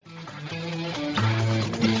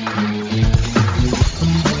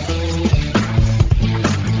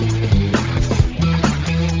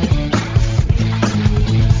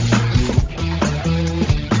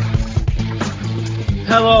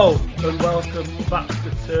welcome back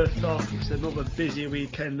to Turf Talk. It's another busy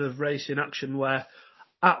weekend of racing action. We're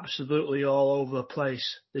absolutely all over the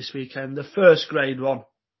place this weekend. The first grade one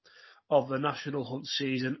of the National Hunt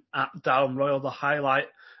season at Down Royal, the highlight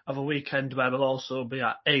of a weekend where we'll also be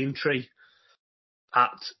at Aintree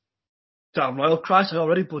at Down Royal. Christ, I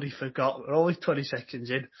already bloody forgot. We're only 20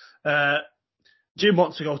 seconds in. Jim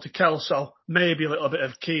wants to go to Kelso, maybe a little bit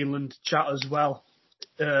of Keeneland chat as well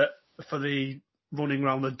for the running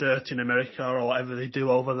around the dirt in America or whatever they do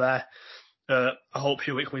over there. I hope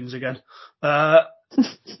Hewitt wins again. As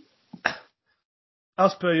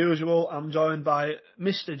per usual, I'm joined by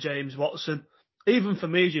Mr. James Watson. Even for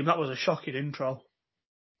me, Jim, that was a shocking intro.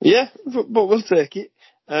 Yeah, but we'll take it.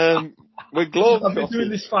 We're globe I've been doing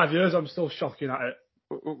this 5 years, I'm still shocking at it.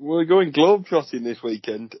 We're going globe-trotting this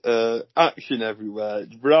weekend. Action everywhere.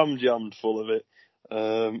 It's ram-jammed full of it.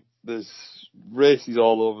 There's races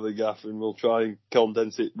all over the gaff, and we'll try and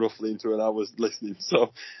condense it roughly into an hour's listening.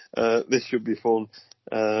 So this should be fun.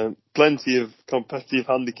 Plenty of competitive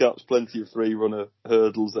handicaps, plenty of three-runner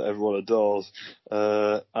hurdles that everyone adores,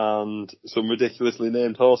 and some ridiculously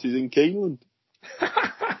named horses in Keeneland.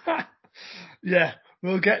 Yeah,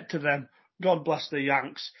 we'll get to them. God bless the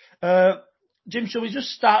Yanks. Jim, shall we just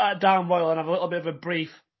start at Down Royal and have a little bit of a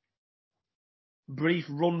brief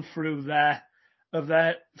run through of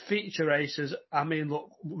their feature races? I mean,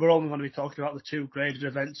 look, we're only going to be talking about the two graded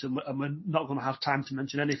events, and we're not going to have time to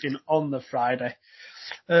mention anything on the Friday.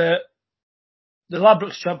 The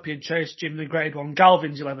Ladbrokes Champion Chase, Jim, the Grade 1,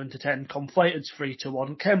 Galvin's 11-10, Conflated's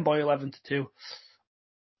 3-1, Kenboy 11-2,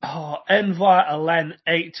 Envoy Alen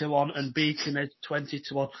 8-1, and Beacon Edge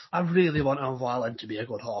 20-1. I really want Envoy Alen to be a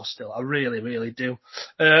good horse still. I really, really do.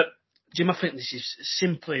 Jim, I think this is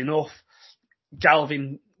simply enough.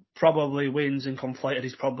 Galvin probably wins, and Conflated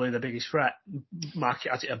is probably the biggest threat.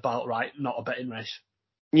 Market has it about right, not a betting race.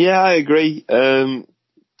 Yeah, I agree.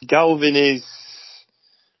 Galvin is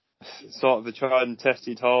sort of a tried and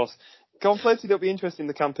tested horse. Conflated, it'll be interesting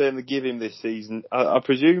the campaign they give him this season. I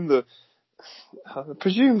presume they'll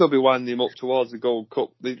be winding him up towards the Gold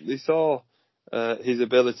Cup. They saw his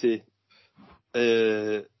ability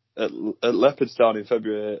at Leopardstown in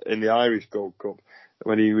February in the Irish Gold Cup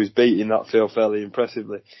when he was beating that field fairly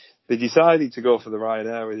impressively. They decided to go for the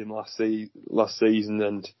Ryanair with him last season,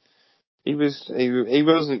 and he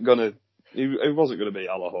wasn't gonna beat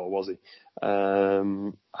Allaho, was he?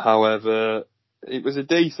 However, it was a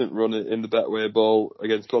decent run in the Betway Bowl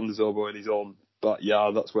against Clondezobo in his own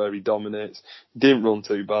backyard. That's where he dominates. Didn't run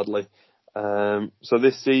too badly. So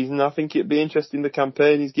this season, I think it'd be interesting the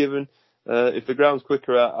campaign he's given. If the ground's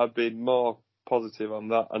quicker, I'd be more positive on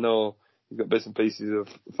that. I know he's got bits and pieces of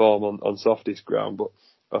form on softest ground, but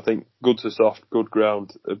I think good to soft, good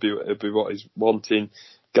ground would be what he's wanting.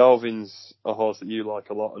 Galvin's a horse that you like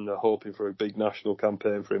a lot, and they're hoping for a big national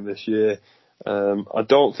campaign for him this year. I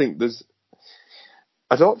don't think there's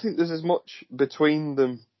as much between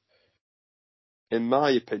them, in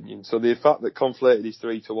my opinion. So the fact that Conflated is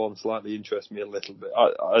 3-1 slightly interests me a little bit.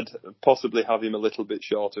 I'd possibly have him a little bit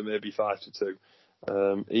shorter, maybe 5-2.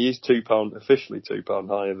 He is officially £2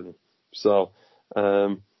 higher than him. So,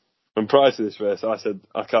 and prior to this race, I said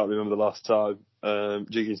I can't remember the last time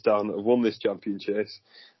Jigginsdown have won this champion chase.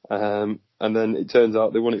 And then it turns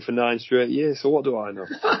out they won it for 9 straight years. So what do I know?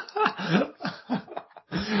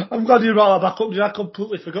 I'm glad you brought that back up. I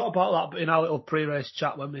completely forgot about that in our little pre-race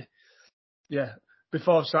chat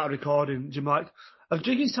before I started recording. Jim, like, have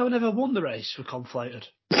Jigginstown ever won the race for Conflated?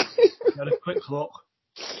 I had a quick look.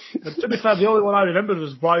 And to be fair, the only one I remembered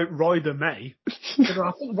was Roy de May.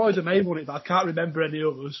 I think Roy de May won it, but I can't remember any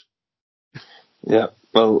others. Yeah,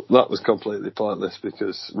 well, that was completely pointless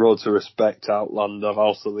because Road to Respect, Outlander,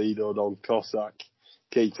 Valsalido, Don Cossack,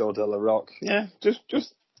 Quito de la Roque. Yeah, just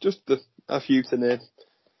a few to name.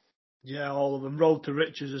 Yeah, all of them. Road to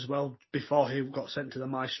Riches as well, before he got sent to the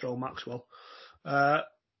Maestro Maxwell.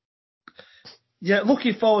 Yeah,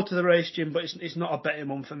 looking forward to the race, Jim, but it's not a betting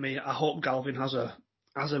one for me. I hope Galvin has a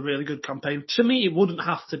really good campaign. To me, it wouldn't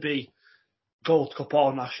have to be Gold Cup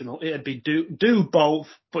or National. It'd be do both,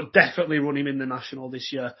 but definitely run him in the National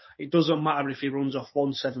this year. It doesn't matter if he runs off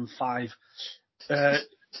 175.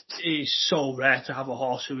 It's so rare to have a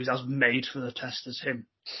horse who is as made for the test as him.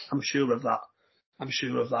 I'm sure of that.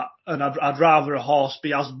 And I'd rather a horse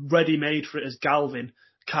be as ready-made for it as Galvin,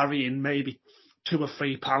 carrying maybe 2 or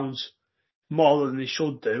 3 pounds more than he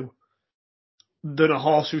should do, than a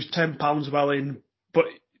horse who's 10 pounds well in, but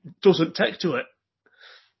doesn't take to it.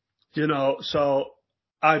 You know, so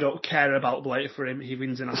I don't care about the weight for him. He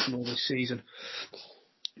wins a national this season.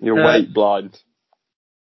 You're weight blind.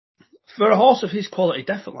 For a horse of his quality,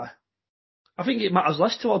 definitely. I think it matters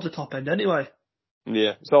less towards the top end anyway.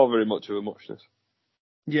 Yeah, it's all very much of a muchness.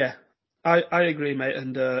 Yeah, I agree, mate,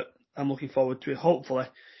 and I'm looking forward to it. Hopefully,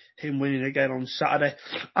 him winning again on Saturday.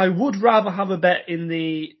 I would rather have a bet in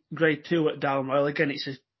the Grade 2 at Downwell. Again, it's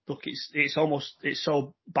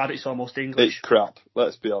so bad it's almost English. It's crap.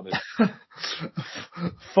 Let's be honest.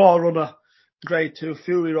 Forerunner, Grade 2,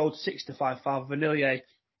 Fury Road 6-5, Vanillier,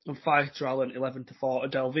 and 5-Allen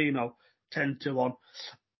 11-4, Delvino 10-1.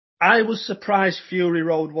 I was surprised Fury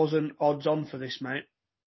Road wasn't odds on for this, mate.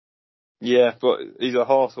 Yeah, but he's a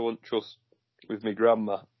horse I wouldn't trust with my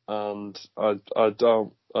grandma, and I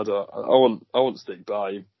won't stick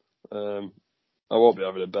by him. I won't be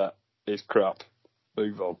having a bet. He's crap.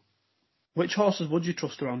 Move on. Which horses would you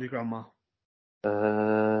trust around your grandma?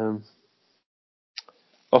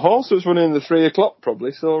 A horse that's running in the 3 o'clock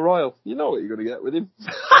probably, so Royal. You know what you're going to get with him.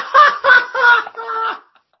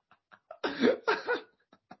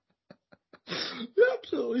 You're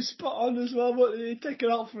absolutely spot on as well, but you take her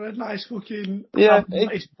out for a nice fucking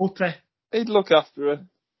nice butty. He'd look after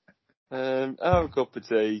her, have a cup of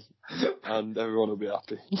tea, and everyone will be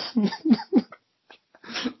happy.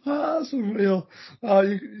 That's unreal.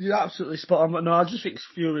 You're absolutely spot on. But no, I just think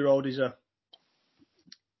Fury Road is a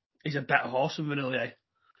better horse than Vanillier.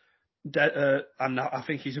 And I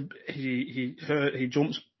think he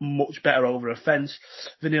jumps much better over a fence.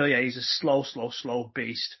 Vanillier is a slow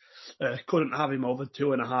beast. Couldn't have him over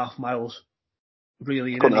 2.5 miles.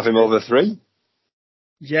 Really, couldn't have him over 3.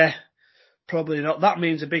 Yeah, probably not. That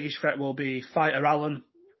means the biggest threat will be 5-Allen,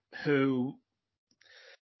 who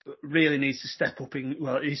really needs to step up in.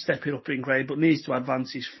 Well, he's stepping up in grade, but needs to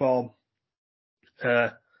advance his form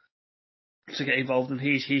to get involved. And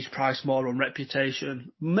he's priced more on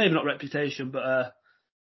reputation, maybe not reputation, but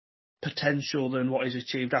potential than what he's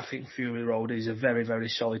achieved. I think Fury Road is a very, very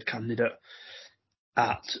solid candidate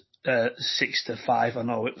at 6-5. I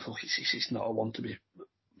know it's not a one to be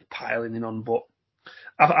piling in on, but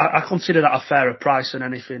I consider that a fairer price than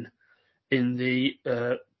anything in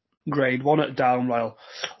the Grade 1 at Downwell.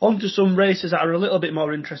 On to some races that are a little bit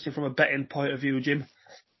more interesting from a betting point of view, Jim.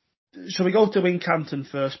 Shall we go to Wincanton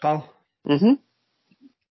first, pal? Mm-hmm.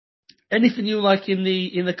 Anything you like in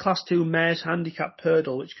the Class 2 Mares Handicap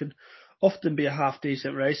Hurdle, which can often be a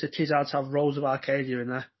half-decent race? It is hard to have Rose of Arcadia in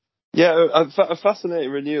there. Yeah, a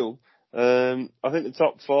fascinating renewal. I think the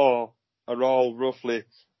top 4 are all roughly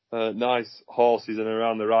nice horses and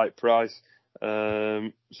around the right price.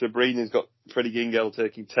 Sabrina's got Freddie Gingell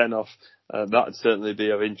taking 10 off. That'd certainly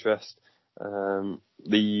be of interest.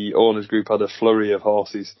 The owners group had a flurry of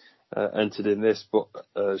horses entered in this, but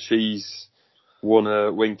she's won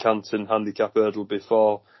a Wincanton handicap hurdle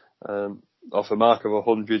before. Off a mark of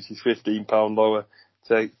 100, she's £15 lower.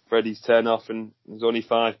 Take Freddie's 10 off, and there's only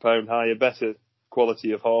 £5 higher. Better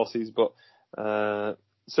quality of horses, but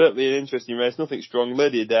certainly an interesting race. Nothing strong.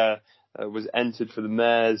 Lady Adair was entered for the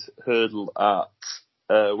Mares Hurdle at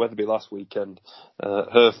Wetherby last weekend.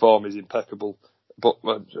 Her form is impeccable, but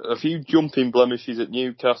a few jumping blemishes at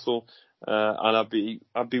Newcastle, and I'd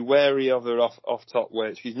be wary of her off top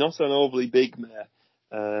weight. She's not an overly big mare,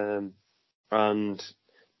 and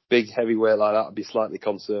big heavyweight like that I'd be slightly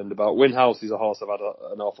concerned about. Winhouse is a horse I've had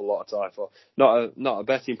an awful lot of time for. Not a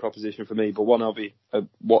betting proposition for me, but one I'll be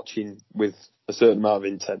watching with a certain amount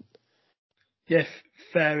of intent. Yeah,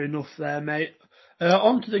 fair enough there, mate.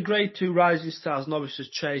 On to the Grade 2 Rising Stars Novices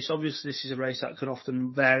Chase. Obviously, this is a race that can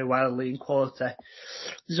often vary wildly in quality.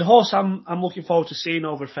 There's a horse I'm looking forward to seeing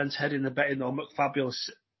over a fence heading the betting though, McFabulous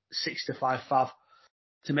 6-5 Fav,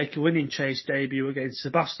 to make a winning chase debut against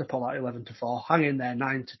Sebastopol at 11-4. Hanging there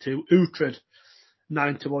 9-2. Uhtred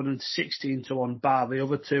 9-1 and 16-1 bar the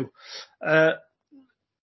other two. I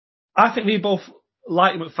think we both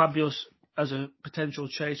like McFabulous as a potential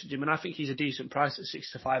chaser, Jim, and I think he's a decent price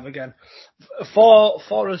at 6-5 again.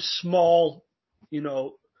 For a small,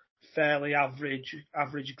 fairly average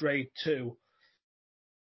Grade 2,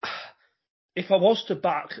 if I was to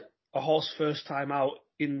back a horse first time out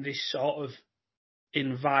in this sort of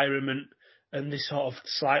environment and this sort of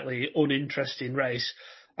slightly uninteresting race,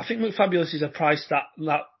 I think McFabulous is a price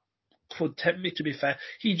that could tempt me, to be fair.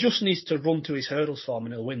 He just needs to run to his hurdles form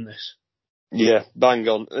and he'll win this. Yeah, bang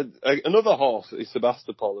on. Another horse is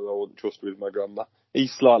Sebastopol, who I wouldn't trust with my grandma.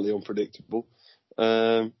 He's slightly unpredictable.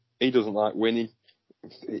 He doesn't like winning.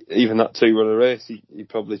 Even that 2-runner race, he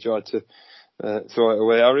probably tried to throw it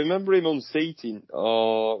away. I remember him unseating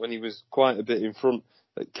when he was quite a bit in front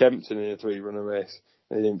at Kempton in a 3-runner race.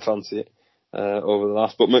 He didn't fancy it over the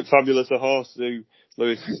last. But McFabulous, a horse who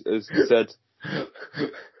Lewis has said...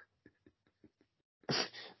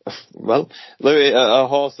 Well, Louis, a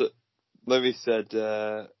horse that Lewis said,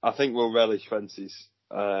 I think we'll relish fences.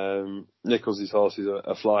 Nicholls' horses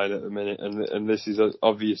are flying at the minute, and this is an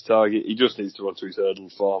obvious target. He just needs to run to his hurdle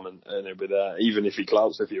form, and he'll be there. Even if he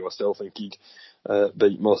clouts a few, I still think he'd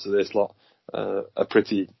beat most of this lot. A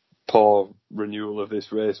pretty poor renewal of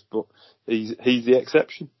this race, but he's the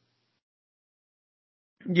exception.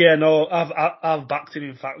 Yeah, no, I've backed him.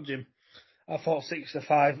 In fact, Jim, I thought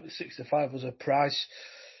 6-5 was a price.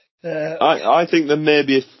 I think there may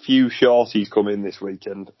be a few shorties coming this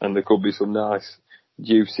weekend, and there could be some nice,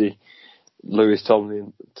 juicy Lewis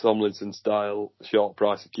Tomlinson style short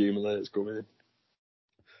price accumulators coming in.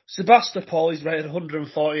 Sebastopol is rated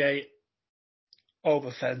 148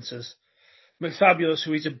 over fences. McFabulous,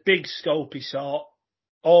 who is a big scopy sort,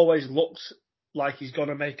 always looks like he's going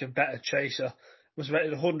to make a better chaser, was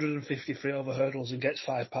rated 153 over hurdles and gets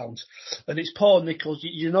 £5. And it's Paul Nicholls.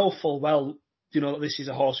 You know full well, that this is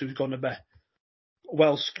a horse who's going to be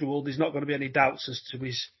well schooled. There's not going to be any doubts as to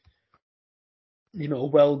his,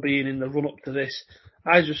 well-being in the run-up to this.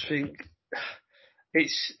 I just think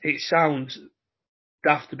it sounds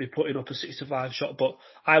daft to be putting up a 6-5 shot, but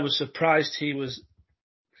I was surprised he was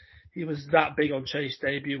that big on Chase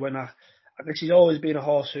debut. I guess he's always been a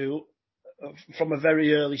horse who, from a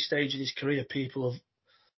very early stage in his career, people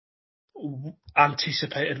have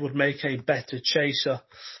anticipated would make a better chaser.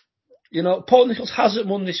 Paul Nicholls hasn't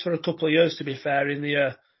won this for a couple of years, to be fair, in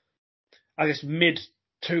the, I guess,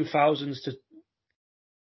 mid-2000s to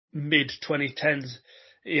mid-2010s.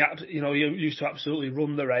 He used to absolutely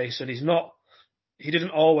run the race, and he didn't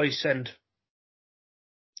always send,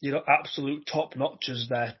 absolute top notches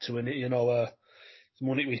there to win it.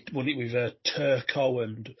 Won it with Turco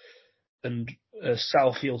and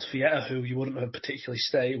Southfield Fietta, who you wouldn't have particularly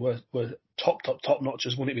say were top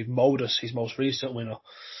notches. Won it with Modus, his most recent winner.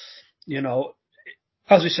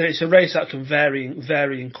 As we say, it's a race that can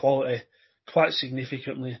vary in quality quite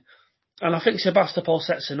significantly. And I think Sebastopol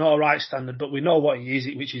sets an alright standard, but we know what he is,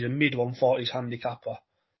 which is a mid-140s handicapper.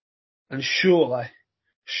 And surely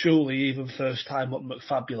even first time up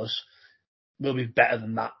McFabulous will be better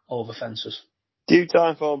than that over fences. Do you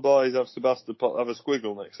time form boys have a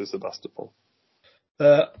squiggle next to Sebastopol?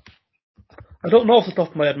 I don't know off the top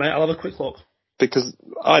of my head, mate. I'll have a quick look. Because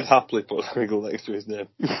I'd happily put a squiggle next to his name.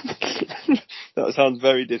 That sounds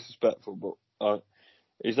very disrespectful, but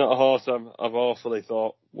he's not a horse I've awfully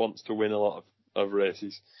thought wants to win a lot of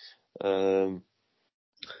races.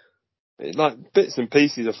 Like bits and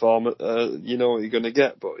pieces of form, you know what you're going to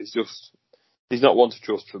get, but he's not one to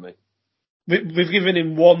trust for me. We've given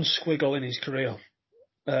him one squiggle in his career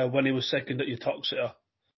when he was second at Uttoxeter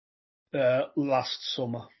last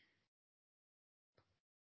summer.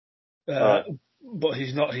 But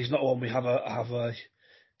he's not one we have a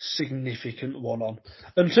significant one on.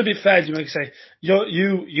 And to be fair, you may say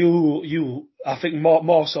you I think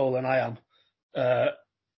more so than I am.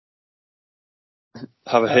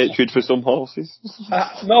 Have a hatred for some horses?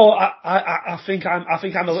 No, I think I'm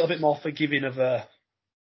a little bit more forgiving of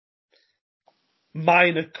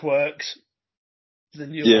minor quirks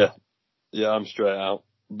than you are. Yeah, I'm straight out.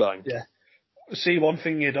 Bang. Yeah. See one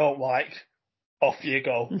thing you don't like, off you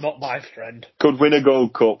go. Not my friend. Could win a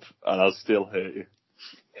Gold Cup and I'll still hate you.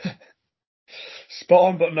 Spot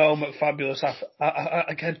on, but no, McFabulous.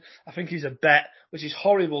 Again, I think he's a bet, which is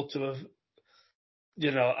horrible to have.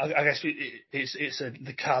 I guess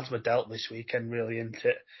the cards were dealt this weekend, really, isn't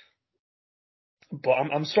it? But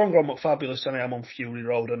I'm stronger on McFabulous than I am on Fury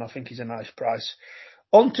Road, and I think he's a nice price.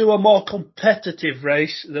 On to a more competitive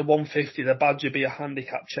race, the 150, the Badger Beer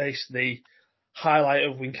Handicap Chase, the highlight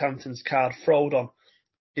of Wincanton's card. Frodon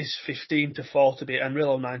is 15-4 to beat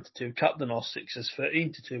Enrillo 9-2, Captain or Sixers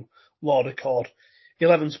 13-2, Lord Accord,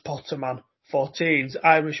 11's Potterman, 14's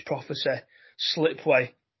Irish Prophecy,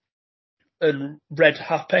 Slipway, and Red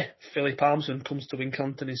Happy. Philip Armson comes to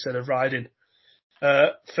Wincanton instead of riding.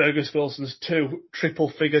 Fergus Wilson's 2 triple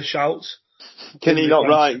figure shouts. Can he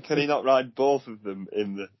not ride both of them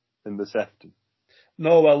in the Sefton?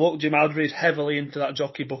 No, well look, Jim Aldry is heavily into that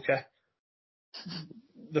jockey bookie.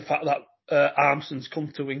 The fact that Armson's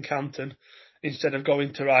come to Wincanton instead of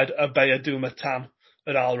going to ride a Bayer Dumatan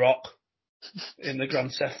at Al Rock in the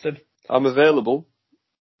Grand Sefton. I'm available.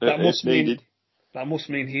 That must mean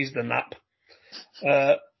he's the nap.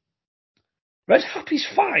 Red Happy's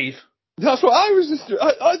 5. That's what I was just.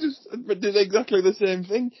 I just did exactly the same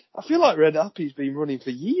thing. I feel like Red Happy's been running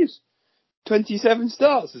for years. 27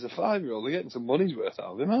 starts as a 5-year-old. They're getting some money's worth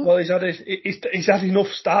out of him, aren't they? Well, he's had enough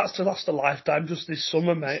starts to last a lifetime just this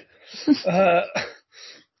summer, mate.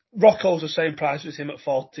 Rocco's the same price as him at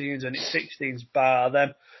 14s, and it's 16s bar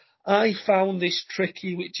them. I found this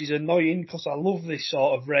tricky, which is annoying because I love this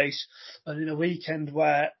sort of race. And in a weekend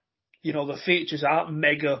where, the features aren't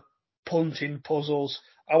mega punting puzzles,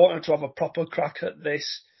 I wanted to have a proper crack at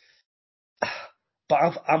this.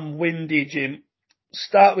 But I'm windy, Jim.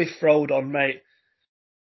 Start with Frodon, mate.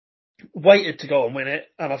 Waited to go and win it,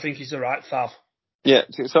 and I think he's the right fav. Yeah,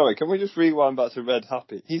 sorry, can we just rewind back to Red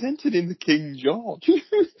Happy? He's entered in the King George.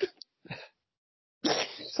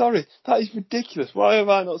 Sorry, that is ridiculous. Why have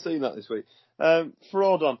I not seen that this week?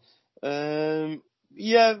 Frodon.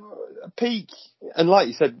 Yeah, peak. And like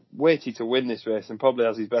you said, waited to win this race and probably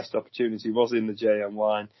has his best opportunity was in the JM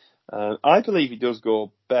line. I believe he does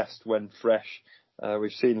go best when fresh.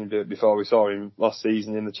 We've seen him do it before. We saw him last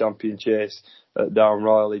season in the champion chase at Down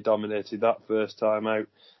Royal. He dominated that first time out.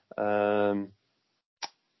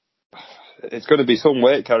 It's going to be some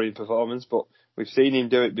weight carrying performance, but we've seen him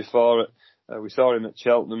do it before. We saw him at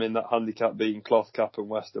Cheltenham in that handicap beating Cloth Cap and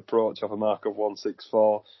West Approach off a mark of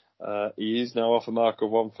 164. He is now off a mark of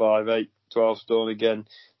 158, 12 stone again.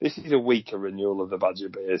 This is a weaker renewal of the Badger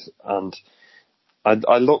Bears, and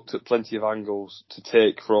I looked at plenty of angles to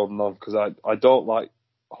take from them because I don't like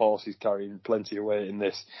horses carrying plenty of weight in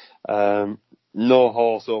this. No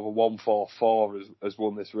horse over 144 has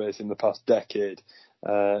won this race in the past decade.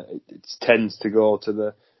 It tends to go to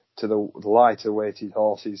the lighter weighted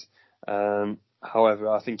horses. However,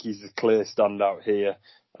 I think he's a clear standout here.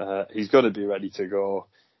 He's got to be ready to go.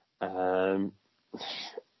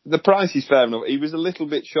 The price is fair enough. He was a little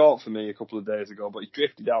bit short for me a couple of days ago, but he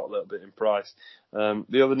drifted out a little bit in price.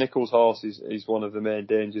 The other Nichols horse is one of the main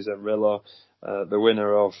dangers, Enrillo, the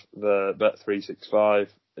winner of the Bet365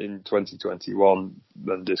 in 2021,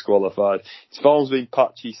 then disqualified. His form's been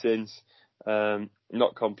patchy since,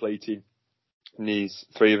 not completing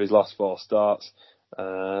three of his last four starts.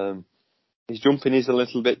 His jumping is a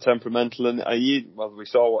little bit temperamental, and we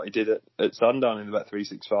saw what he did at Sandown in the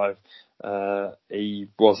Bet365. He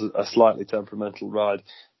was a slightly temperamental ride.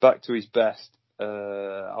 Back to his best,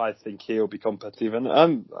 I think he'll be competitive, and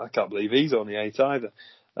I can't believe he's only 8 either.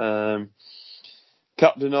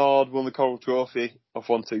 Captain Ord won the Coral Trophy off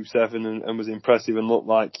 127 and was impressive and looked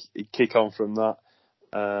like he'd kick on from that.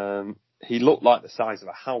 He looked like the size of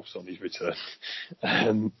a house on his return,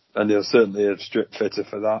 and he'll certainly a strip fitter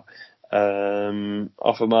for that.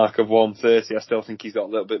 Off a mark of 130, I still think he's got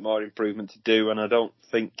a little bit more improvement to do, and I don't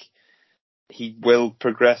think he will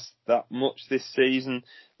progress that much this season.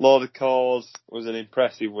 Lord of Cause was an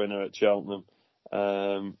impressive winner at Cheltenham,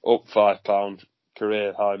 up £5,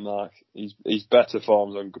 career high mark. He's better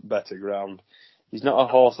forms on better ground. He's not a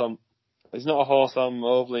horse I'm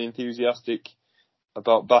overly enthusiastic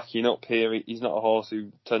about backing up here. He's not a horse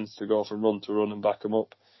who tends to go from run to run and back him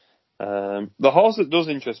up. The horse that does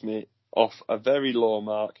interest me off a very low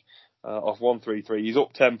mark, off 133, he's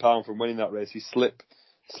up £10 from winning that race. He's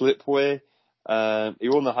Slipway. He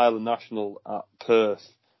won the Highland National at Perth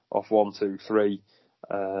off 123,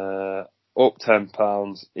 up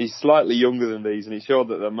 £10. He's slightly younger than these, and he showed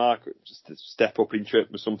that the mark, just a step up in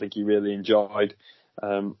trip, was something he really enjoyed.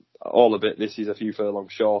 All of it, this is a few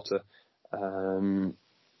furlongs shorter.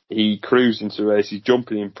 He cruised into the race. His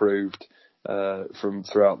jumping improved from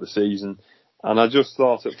throughout the season, and I just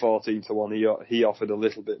thought at 14-1 he offered a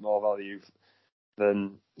little bit more value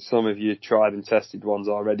than some of your tried and tested ones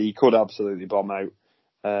already. He could absolutely bomb out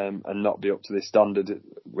and not be up to this standard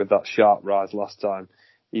with that sharp rise last time.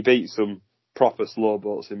 He beat some proper slow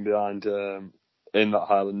boats in behind in that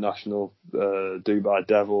Highland National, Dubai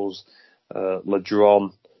Devils,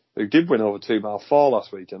 Ladron, who did win over 2 mile 4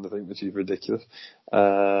 last weekend, I think, which is ridiculous.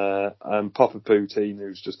 And Papa Poutine,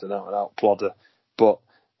 who's just an out-and-out plodder. But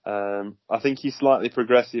I think he's slightly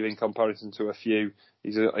progressive in comparison to a few.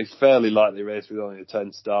 He's a fairly lightly raced with only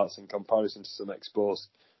 10 starts in comparison to some exposed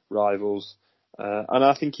rivals. And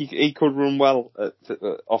I think he could run well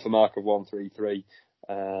off a mark of 133.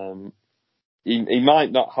 He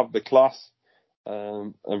might not have the class,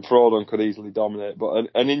 and Frodon could easily dominate, but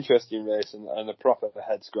an interesting race and a proper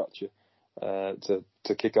head scratcher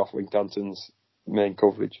to kick off Wincanton's main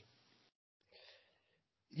coverage.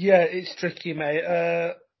 Yeah, it's tricky, mate.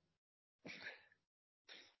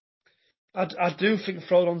 I do think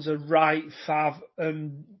Frodon's a right fav.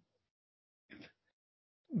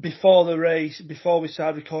 Before the race, before we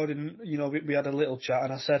started recording, we had a little chat,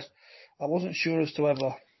 and I said I wasn't sure as to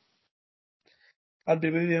whether I'd be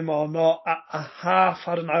with him or not. I half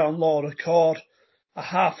had an eye on Lord Accord. I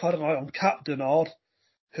half had an eye on Captain Ord,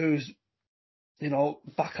 who's,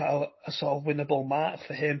 back at a sort of winnable mark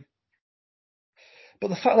for him. But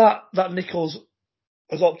the fact that Nichols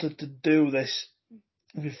has opted to do this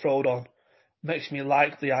with Frodon makes me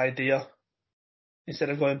like the idea. instead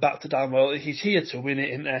of going back to Downwell. He's here to win it,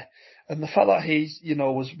 isn't he? And the fact that he's,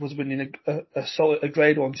 was winning a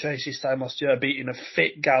Grade 1 chase this time last year, beating a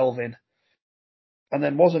fit Galvin, and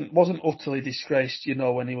then wasn't utterly disgraced,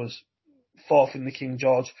 when he was fourth in the King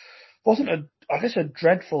George. Wasn't a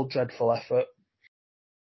dreadful effort.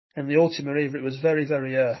 And the Ultima Riva, it was very,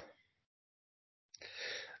 very,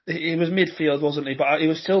 he was midfield, wasn't he? But he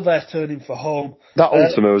was still there turning for home. That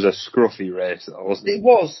Ultima was a scruffy race, though, wasn't it?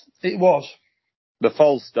 It was. The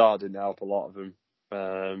false start didn't help a lot of them.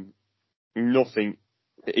 Nothing.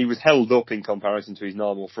 He was held up in comparison to his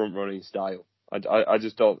normal front running style. I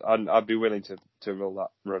just don't. I'd be willing to roll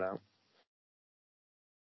that run out.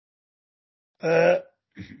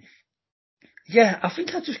 Yeah, I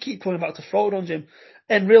think I just keep coming back to Frodon, Jim.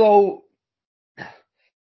 Enrillo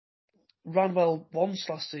ran well once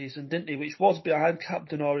last season, didn't he? Which was behind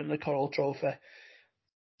Capdenor in the Coral Trophy.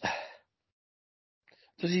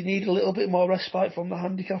 Does he need a little bit more respite from the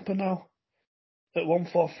handicapper now? At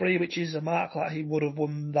 143, which is a mark that he would have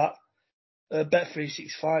won that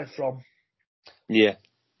Bet365 from. Yeah.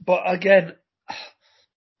 But again,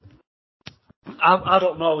 I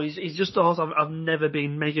don't know. He's just a horse I've never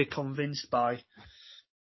been mega convinced by.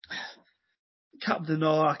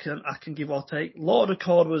 Capdenor, I can give or take. Lord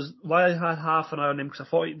Accord was why I had half an eye on him, because I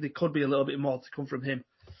thought there could be a little bit more to come from him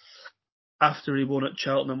after he won at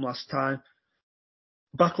Cheltenham last time.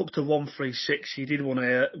 Back up to 136, he did win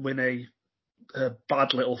a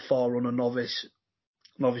bad little forerunner novice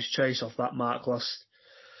chase off that mark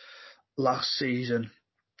last season.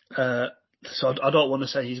 So I don't want to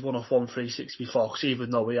say he's won off 136 before, because even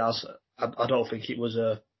though he has, I don't think it was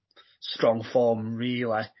a strong form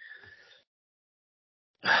really.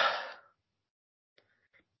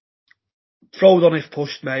 Frodon if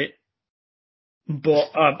pushed, mate.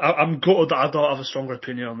 But I'm gutted that I don't have a stronger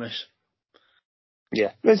opinion on this.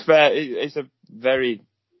 Yeah, it's fair. It's a very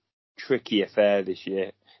tricky affair this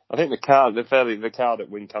year. I think the card at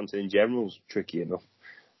Wincanton in general is tricky enough.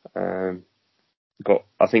 But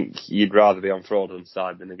I think you'd rather be on Frodon's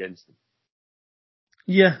side than against him.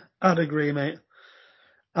 Yeah, I'd agree, mate.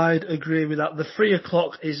 I'd agree with that. The 3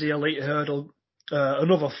 o'clock is the Elite Hurdle.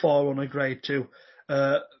 Another 4 on a Grade 2.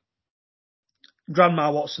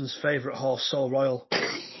 Grandma Watson's favourite horse, Soul Royal,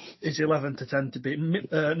 is 11 to 10 to beat.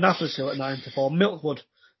 Napper's Hill at 9 to 4. Milkwood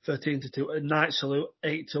 13 to 2. And Night Salute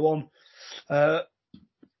 8 to 1.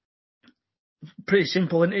 Pretty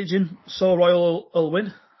simple, isn't it, Jim? Soul Royal will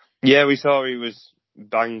win. Yeah, we saw he was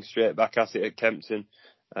banged straight back at it at Kempton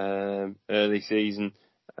early season.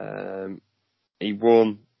 He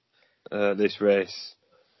won this race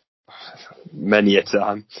many a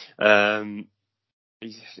time.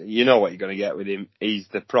 You know what you're going to get with him. He's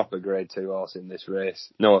the proper Grade 2 horse in this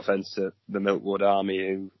race. No offence to the Milkwood Army,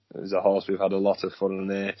 who is a horse we've had a lot of fun on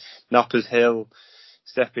there. Napper's Hill,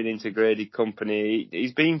 stepping into graded company.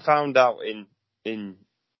 He's been found out in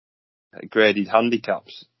graded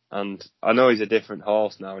handicaps, and I know he's a different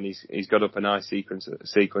horse now, and he's got up a nice sequence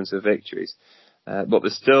of victories. But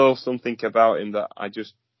there's still something about him that I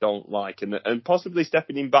just don't like, and possibly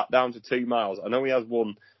stepping him back down to 2 miles. I know he has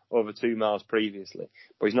won over 2 miles previously,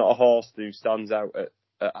 but he's not a horse who stands out at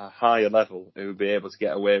a higher level who would be able to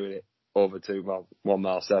get away with it over 1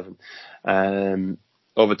 mile 7,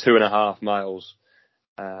 over 2.5 miles,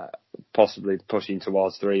 possibly pushing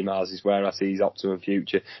towards 3 miles is where I see his optimum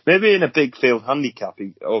future. Maybe in a big field handicap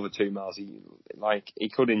over 2 miles, he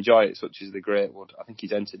could enjoy it, such as the Greatwood. I think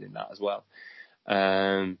he's entered in that as well.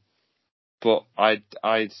 But I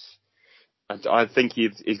think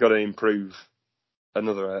he's got to improve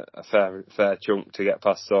another fair chunk to get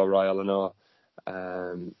past Soul Royal. I know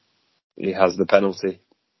he has the penalty,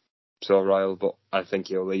 Soul Royal, but I think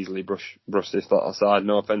he'll easily brush this lot aside.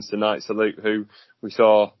 No offence to Night Salute, who we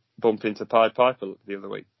saw bump into Pied Piper the other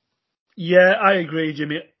week. Yeah, I agree,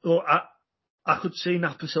 Jimmy. Look, I could see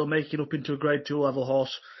Napper's Hill making up into a Grade 2 level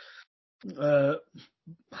horse.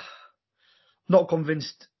 Not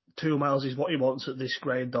convinced 2 miles is what he wants at this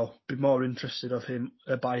grade, though. Be more interested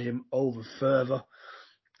by him over further.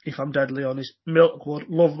 If I'm deadly honest, Milkwood,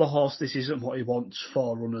 love the horse. This isn't what he wants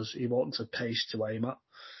for runners. He wants a pace to aim at,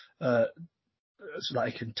 so that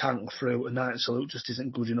he can tank through. A Night Salute just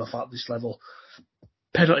isn't good enough at this level.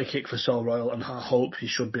 Penalty kick for Soul Royal, and I hope he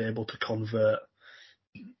should be able to convert.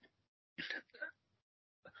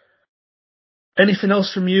 Anything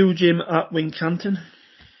else from you, Jim, at Wincanton?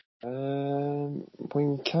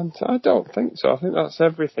 Wincanton? I don't think so. I think that's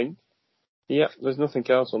everything. Yeah, there's nothing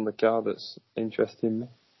else on the card that's interesting me.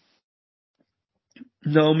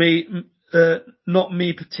 No, not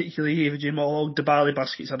me particularly either, Jim, although the Barley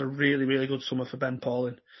Baskets had a really, really good summer for Ben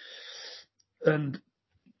Pauling. And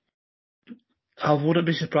I wouldn't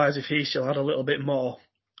be surprised if he still had a little bit more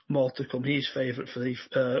to come. He's favourite for the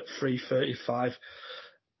 3:35.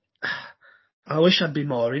 I wish I'd be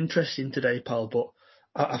more interesting today, pal, but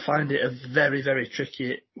I find it a very, very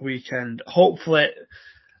tricky weekend. Hopefully,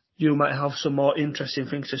 you might have some more interesting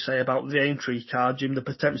things to say about the Aintree card, Jim. The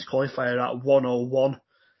Pertemps qualifier at 101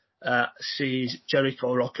 sees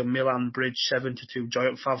Jericho Rock and Milan Bridge 7-2,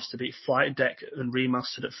 Giant Favs to beat Flight Deck and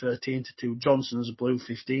Remastered at 13-2, Johnson's Blue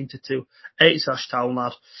 15-2, 8's Ashtown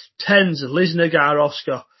Lad, 10's Liz Nagar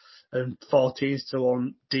Oscar and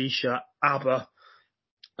 14-1 Disha ABBA.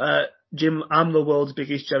 Jim, I'm the world's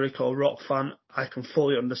biggest Jericho Rock fan. I can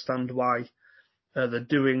fully understand why they're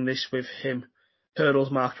doing this with him.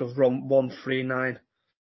 Hurdles mark of 139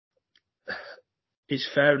 is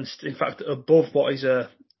fair and in fact above what his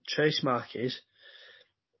chase mark is.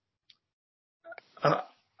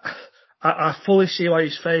 I fully see why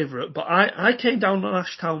he's favourite, but I came down on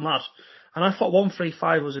Ashtown Lad and I thought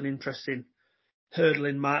 135 was an interesting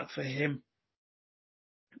hurdling mark for him.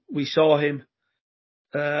 We saw him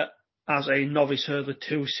as a novice hurdler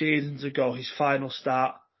 2 seasons ago, his final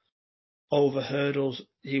start over hurdles.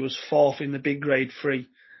 He was 4th in the big grade 3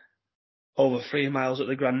 over 3 miles at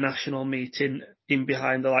the Grand National meeting, in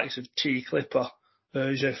behind the likes of T Clipper,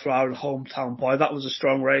 Geoffroy and Hometown Boy. That was a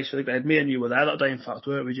strong race for the grade. Me and you were there that day, in fact,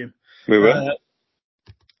 weren't we, Jim? We were.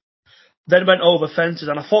 Then went over fences,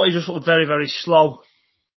 and I thought he just looked very, very slow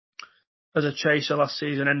as a chaser last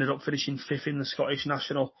season, ended up finishing 5th in the Scottish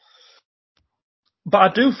National. But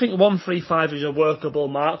I do think 135 is a workable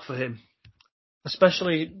mark for him,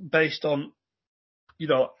 especially based on,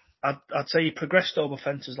 I'd say he progressed over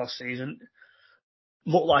fences last season,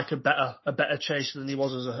 looked like a better chaser than he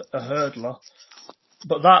was as a hurdler.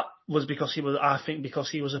 But that was because he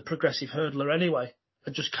was a progressive hurdler anyway,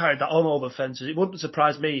 and just carried that on over fences. It wouldn't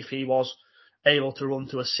surprise me if he was able to run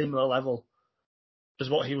to a similar level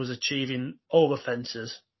as what he was achieving over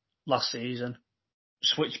fences last season.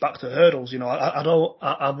 Switch back to hurdles,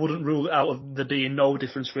 I wouldn't rule it out of there being no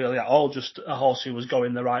difference really at all. Just a horse who was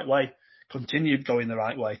going the right way, continued going the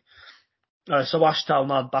right way. So Ashtown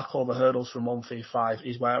Lad back over hurdles from 135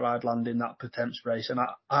 is where I'd land in that Pertemps race, and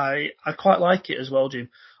I quite like it as well, Jim.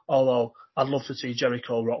 Although I'd love to see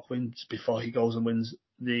Jericho Rock wins before he goes and wins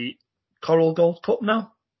the Coral Gold Cup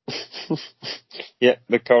now. Yeah,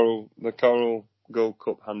 the Coral Gold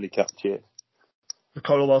Cup handicap chase. The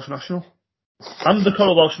Coral Welsh National. And the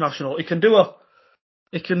Coral Welsh National. He can do a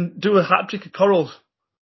hat trick of corals.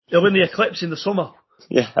 He'll win the Eclipse in the summer.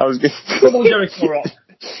 Yeah, I was good. Come on, Jericho Rock.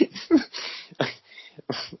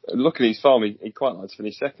 Looking at his form, he quite likes to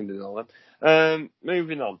finish second in all that.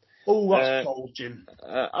 Moving on. Oh, that's cold, Jim.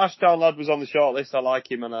 Ashtown Lad was on the shortlist. I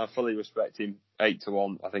like him and I fully respect him.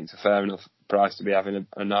 8-1, I think it's a fair enough price to be having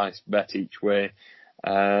a nice bet each way.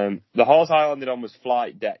 The horse I landed on was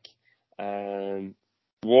Flight Deck.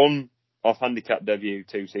 Won off handicap debut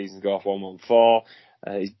 2 seasons ago off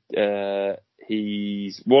 114.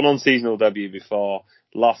 He's won on seasonal debut before,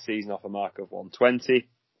 last season off a mark of 120.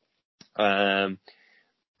 I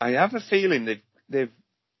have a feeling they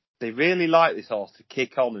really like this horse to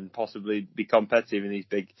kick on and possibly be competitive in these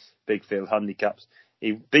big field handicaps.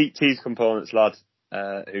 He beat T's Components Lad,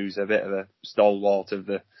 who's a bit of a stalwart of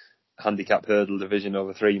the handicap hurdle division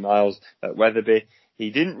over 3 miles at Wetherby. He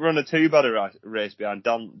didn't run a too bad a race behind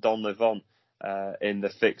Don Levon in the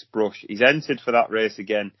fixed brush. He's entered for that race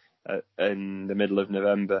again in the middle of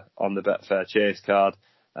November on the Betfair Chase card.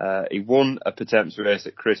 He won a Pertemps race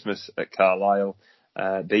at Christmas at Carlisle,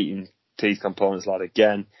 beating T's Components Lad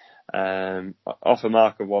again, off a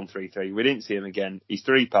mark of 133. We didn't see him again. He's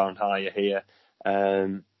 £3 higher here,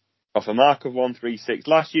 off a mark of 136.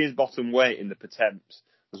 Last year's bottom weight in the Pertemps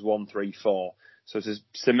was 134. So to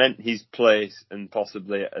cement his place and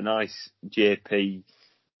possibly a nice JP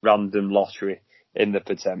random lottery in the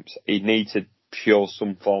Pertemps, he'd need to show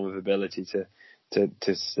some form of ability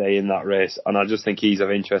to stay in that race. And I just think he's of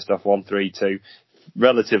interest off 132.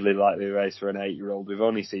 Relatively likely race for an 8-year-old. We've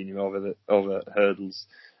only seen him over hurdles.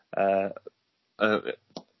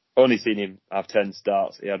 Only seen him have 10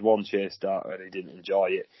 starts. He had 1 chase start and he didn't enjoy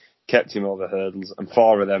it. Kept him over hurdles, and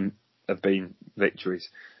 4 of them have been victories.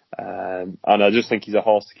 And I just think he's a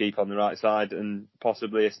horse to keep on the right side and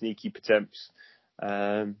possibly a sneaky Pertemps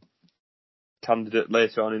candidate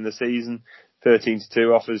later on in the season.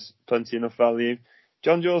 13-2 offers plenty enough value.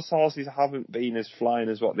 John Joe's horses haven't been as flying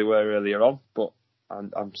as what they were earlier on, but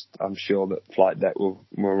I'm sure that Flight Deck will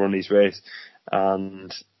run his race,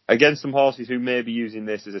 and against some horses who may be using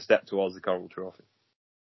this as a step towards the Coral Trophy.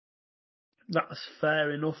 That's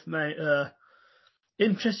fair enough, mate.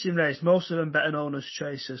 Interesting race. Most of them better known as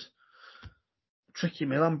chasers. tricky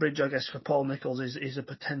Milan Bridge, I guess, for Paul Nicholls is a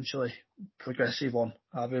potentially progressive one.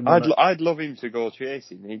 I'd love him to go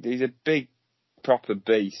chasing. He's a big, proper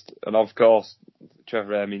beast, and of course,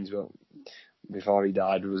 Trevor Hemmings, well, before he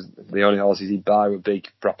died, was the only horses he'd buy were big,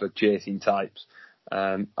 proper chasing types.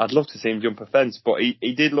 I'd love to see him jump a fence, but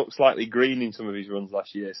he did look slightly green in some of his runs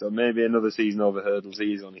last year, so maybe another season over hurdles.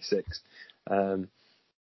 He is only 6.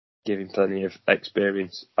 Give him plenty of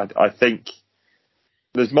experience. I think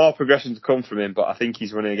there's more progression to come from him, but I think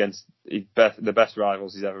he's running against the best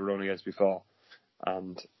rivals he's ever run against before,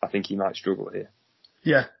 and I think he might struggle here.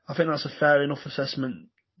 Yeah, I think that's a fair enough assessment,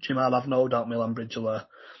 Jim. I'll have no doubt Milan Bridge will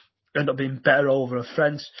end up being better over a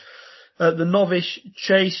fence. The novice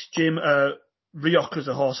chase, Jim, Rioja's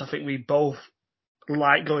a horse I think we both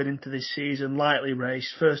like going into this season. Lightly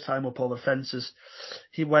raced, first time up over fences.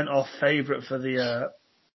 He went off favourite for the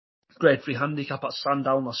Grade 3 handicap at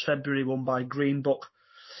Sandown last February, won by Green Book.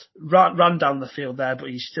 Ran down the field there, but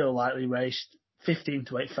he's still lightly raced.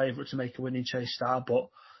 15-8 favourite to make a winning chase start, but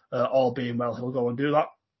all being well, he'll go and do that.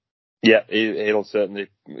 Yeah, he'll certainly.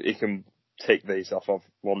 He can take these off of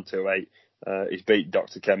 1-2-8. He's beat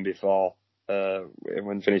Dr. Ken before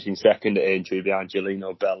when finishing second at Aintree behind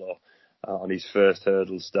Gelino Bello on his first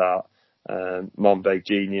hurdle start. Monbeg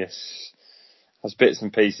Genius has bits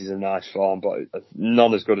and pieces of nice form, but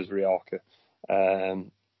none as good as Rioja.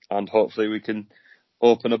 And hopefully we can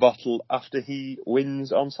open a bottle after he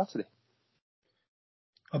wins on Saturday.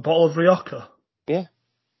 A bottle of Rioja? Yeah.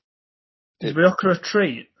 Is Rioja a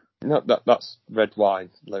treat? No, that's red wine,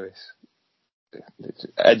 Lewis.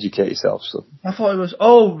 Educate yourself, son. I thought it was,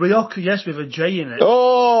 Rioja, yes, with a J in it.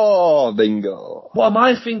 Oh, bingo. What am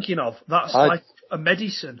I thinking of? That's like a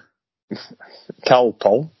medicine.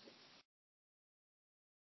 Calpol.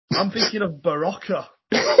 I'm thinking of Barocca.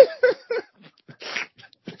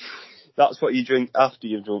 That's what you drink after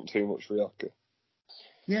you've drunk too much Rioja.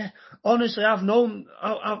 Yeah, honestly, I've known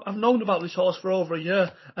about this horse for over a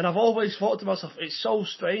year, and I've always thought to myself, it's so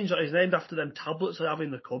strange that it's named after them tablets I have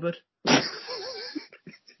in the cupboard.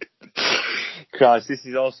 Christ, this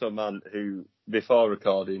is also a man who, before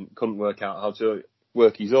recording, couldn't work out how to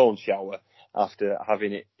work his own shower after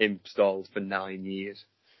having it installed for 9 years.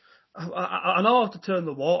 I know how to turn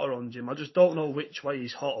the water on, Jim. I just don't know which way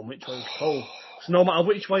is hot and which way is cold. So no matter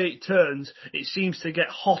which way it turns, it seems to get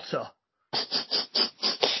hotter.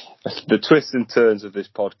 The twists and turns of this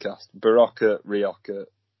podcast, Barocca, Rioja,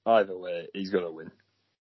 either way, he's going to win.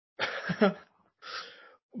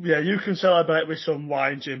 Yeah, you can celebrate with some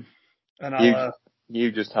wine, Jim. And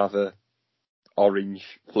you just have a orange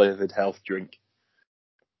flavoured health drink.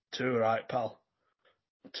 Too right, pal.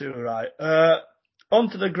 Too right. On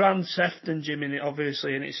to the Grand Sefton, Jim, in it,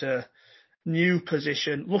 obviously, and it's a new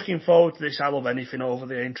position. Looking forward to this. I love anything over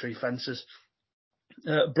the Aintree fences.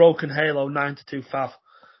 Broken Halo, 9-2 Fav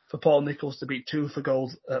for Paul Nicholls to beat 2 for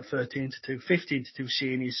Gold at 13-2, 15-2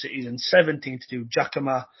 Senior Cities, and 17-2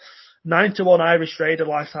 Jacama. 9-1 Irish Raider,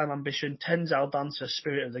 Lifetime Ambition, 10's Al Dancer,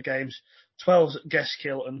 Spirit of the Games, 12's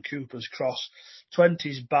Guestkill and Cooper's Cross,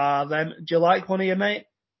 20's Bar Them. Do you like one of you, mate?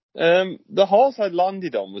 The horse I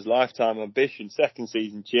landed on was Lifetime Ambition, second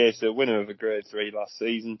season chaser, winner of a Grade 3 last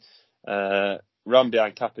season. Ran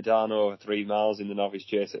behind Capodanno over 3 miles in the novice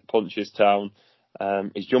chase at Punchestown.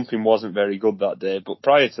 His jumping wasn't very good that day, but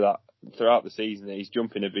prior to that, throughout the season, his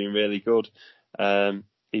jumping had been really good.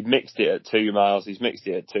 He mixed it at 2 miles. He's mixed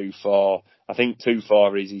it at 2-4. I think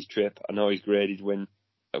 2-4 is his trip. I know his graded win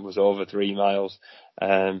was over 3 miles.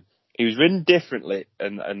 He was ridden differently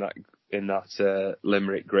in that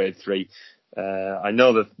Limerick Grade 3. I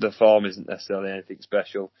know that the form isn't necessarily anything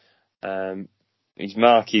special. His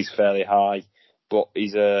mark is fairly high, but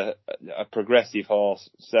he's a progressive horse,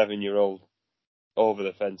 7-year-old over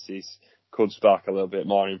the fences, could spark a little bit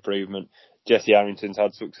more improvement. Jesse Harrington's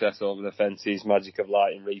had success over the fences, Magic of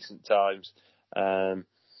Light in recent times. I'm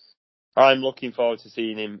looking forward to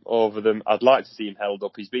seeing him over them. I'd like to see him held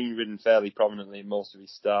up. He's been ridden fairly prominently in most of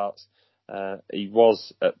his starts. He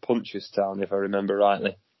was at Punchestown, if I remember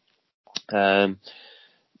rightly.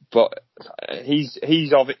 But he's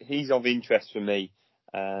of interest for me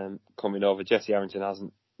coming over. Jesse Harrington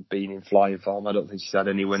hasn't been in flying form. I don't think he's had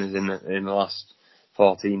any winners in the last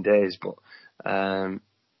 14 days, but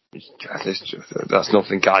that's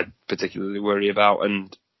nothing I'd particularly worry about.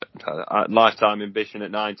 And Lifetime Ambition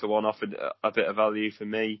at 9-1 offered a bit of value for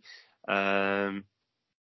me.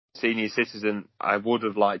 Senior Citizen, I would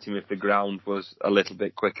have liked him if the ground was a little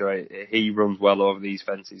bit quicker. He runs well over these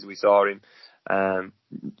fences. We saw him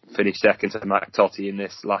finish second to Mac Totti in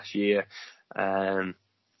this last year, and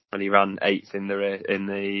he ran 8th in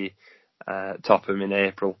the Topham in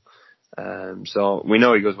April. So we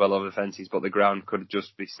know he goes well over the fences, but the ground could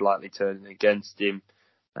just be slightly turning against him.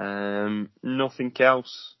 Nothing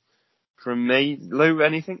else from me. Lou,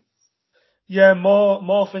 anything? Yeah,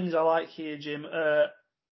 more things I like here, Jim.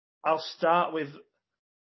 I'll start with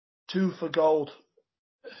Two for Gold,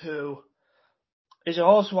 who is a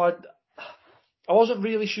horse who I wasn't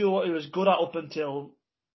really sure what he was good at up until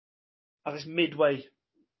I guess midway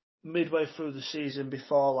through the season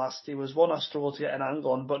before last. He was one I struggled to get an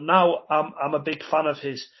angle on, but now I'm a big fan of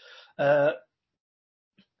his.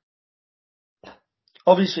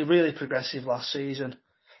 Obviously, really progressive last season.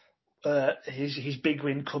 His big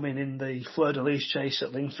win coming in the Fleur de Lis chase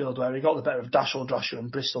at Lingfield, where he got the better of Dashel Drasher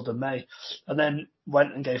and Bristol de May, and then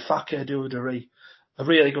went and gave Fakir Duodari a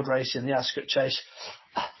really good race in the Ascot chase.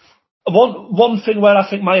 One thing where I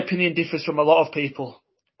think my opinion differs from a lot of people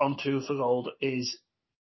on Two for Gold is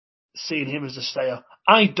seeing him as a stayer.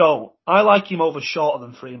 I don't. I like him over shorter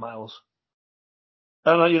than 3 miles.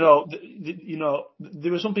 And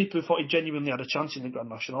there were some people who thought he genuinely had a chance in the Grand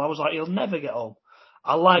National. I was like, he'll never get home.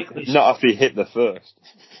 I like this. Not after he hit the first.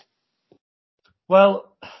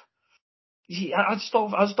 Well, I just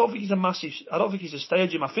don't think he's a massive. I don't think he's a stayer,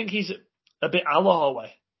 Jim. I think he's a bit Allaho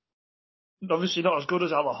way. Obviously not as good as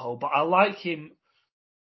Allaho, but I like him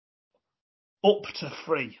up to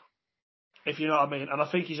 3, if you know what I mean. And I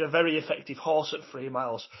think he's a very effective horse at 3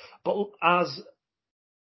 miles. But as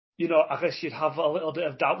you know, I guess you'd have a little bit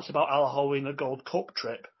of doubts about Allaho in a Gold Cup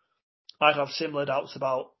trip. I'd have similar doubts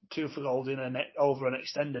about Two for Gold in over an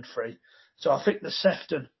extended 3. So I think the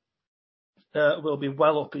Sefton will be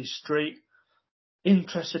well up his street.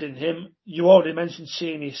 Interested in him. You already mentioned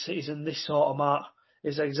seeing his season. This sort of mark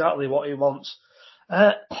is exactly what he wants.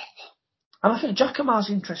 And I think Jacamar's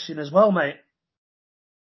interesting as well, mate.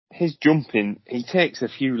 His jumping, he takes a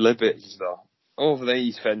few liberties though. Over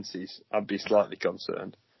these fences, I'd be slightly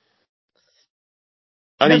concerned.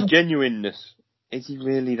 And his genuineness, is he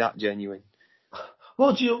really that genuine?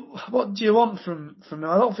 What do you want from him?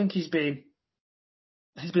 I don't think he's been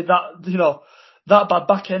that, that bad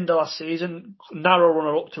back end of last season, narrow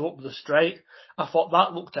runner up the straight. I thought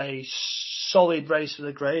that looked a solid race for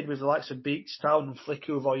the grade with the likes of Beachtown and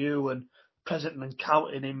Flicker Voyou and Presentman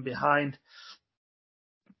counting in behind.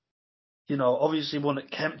 Obviously won at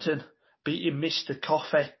Kempton, beating Mr.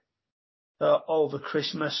 Coffee over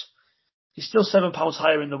Christmas. He's still £7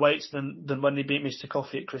 higher in the weights than when he beat Mr.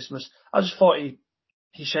 Coffee at Christmas. I just thought he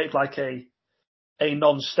shaped like a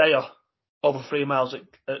non-stayer over 3 miles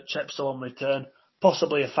at Chepstow on return.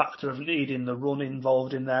 Possibly a factor of needing the run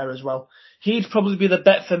involved in there as well. He'd probably be the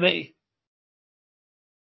bet for me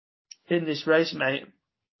in this race, mate.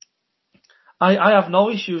 I have no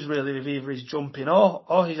issues really with either his jumping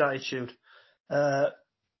or his attitude. I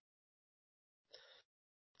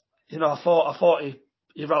thought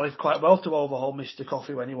he rallied quite well to overhaul Mr.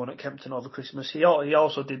 Coffee when he won at Kempton over Christmas. He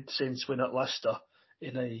also did since win at Leicester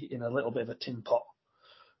in a little bit of a tin pot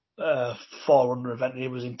 400 event he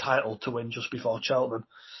was entitled to win just before Cheltenham.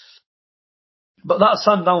 But that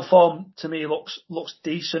Sandown form to me looks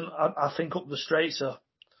decent. I think up the straights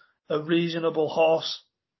a reasonable horse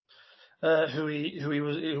who he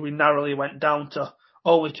narrowly went down to,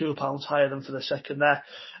 only £2 higher than for the second there.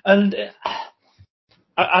 And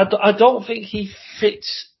I don't think he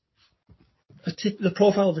fits the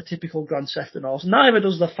profile of a typical Grand Sefton horse. Neither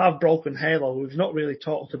does the Fab Broken Halo, who we've not really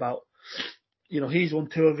talked about. He's won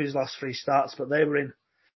 2 of his last 3 starts, but they were in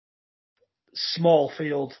small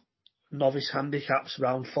field novice handicaps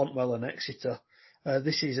around Fontwell and Exeter.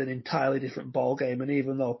 This is an entirely different ball game, and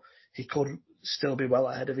even though he could still be well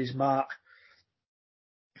ahead of his mark,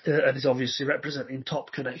 and is obviously representing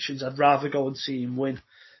top connections, I'd rather go and see him win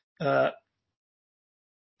than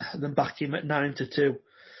back him at 9-2.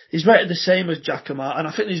 He's rated the same as Jacamar, and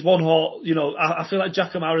I think there's one horse. I feel like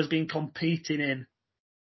Jacamar has been competing in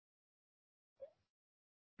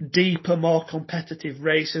deeper, more competitive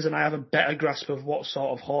races, and I have a better grasp of what sort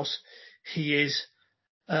of horse he is.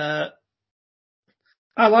 I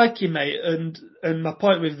like him, mate, and my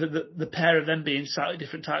point with the pair of them being slightly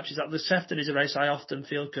different types is that the Sefton is a race I often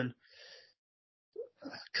feel can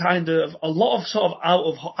kind of a lot of sort of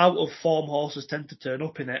out of form horses tend to turn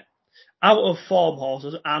up in it. Out of form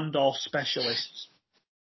horses and or specialists.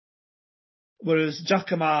 Whereas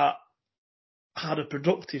Jacamar had a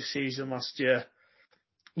productive season last year,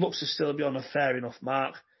 looks to still be on a fair enough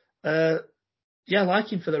mark. I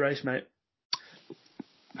like him for the race, mate.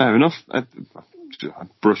 Fair enough. I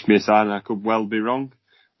brushed me aside and I could well be wrong.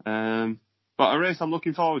 But a race I'm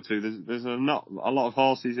looking forward to. There's not a lot of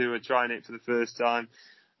horses who are trying it for the first time.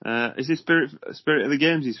 Is this Spirit of the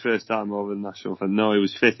Games his first time over the National? No, he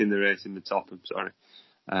was 5th in the race in the top. I'm sorry.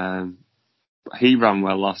 He ran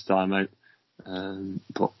well last time out,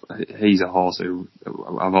 but he's a horse who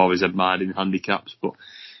I've always admired in handicaps. But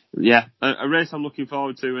yeah, a race I'm looking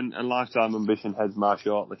forward to, and Lifetime Ambition heads my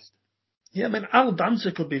shortlist. Yeah, I mean, Al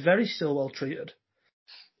Dancer could be very still well treated.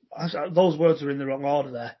 Those words are in the wrong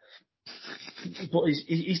order there. But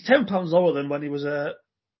he's £10 lower than when he was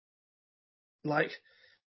like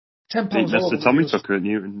 £10 lower Mr. Tommy Tucker at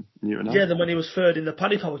Newton. Yeah, than when he was third in the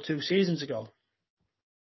Paddy Power 2 seasons ago.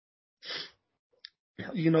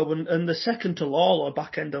 You know, and the second to Lawler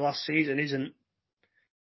back end of last season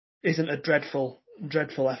isn't a dreadful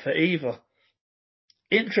effort either.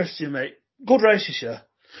 Interesting, mate. Good race this year.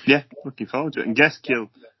 Yeah, looking forward to it. And Guestkill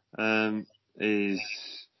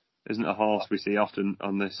isn't a horse we see often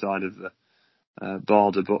on this side of the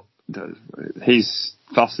border, but he's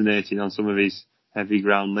fascinating on some of his heavy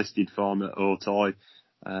ground listed form at Auteuil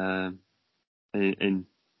in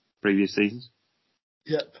previous seasons.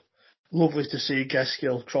 Yep. Lovely to see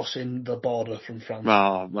Guestkill crossing the border from France.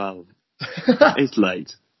 Oh, well, it's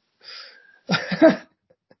late.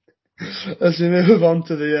 As we move on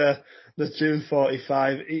to the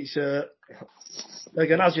 245, it's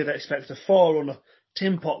again, as you'd expect, a 4-runner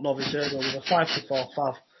Tim Pot novice hurdle with a 5-4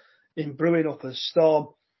 fav in Brewing Up a Storm,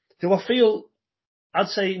 who I feel, I'd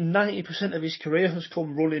say 90% of his career has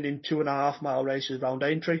come running in 2.5 mile races round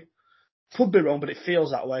Aintree. Could be wrong, but it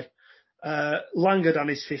feels that way. Languedan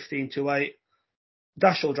is 15-8,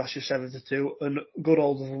 Dashel Dash is 7-2, and good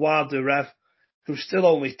old Voix de Rev, who's still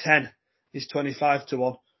only 10, is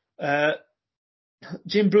 25-1.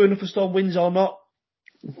 Jim Brewing Up a Storm wins or not?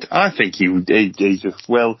 I think he just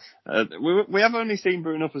will. We have only seen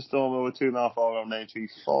Brewing Up a Storm over 2.5 hour round Aintree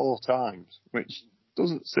 4 times, which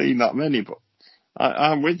doesn't seem that many, but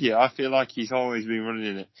I'm with you. I feel like he's always been running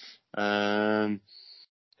in it.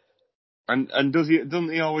 And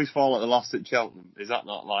doesn't he always fall at the last at Cheltenham? Is that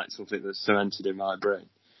not like something that's cemented in my brain?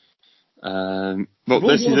 But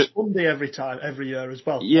this is Sunday every year as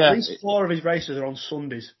well. Yeah, at least 4 of his races are on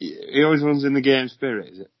Sundays. He always runs in the Game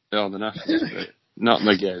Spirit, is it? Oh, the National Spirit, not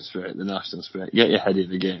the Game Spirit, the National Spirit. Get your head in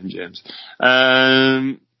the game, James.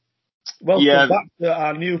 Welcome back to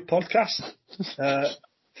our new podcast.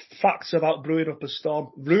 Facts about Brewing Up a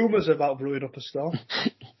Storm. Rumours about Brewing Up a Storm.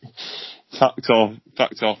 Fact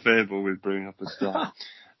or fable with Brewing Up a Storm.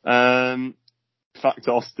 Fact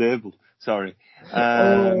or stable. Sorry.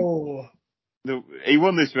 He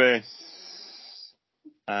won this race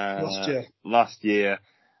last year.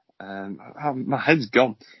 My head's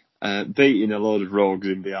gone. Beating a load of rogues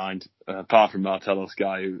in behind, apart from Martello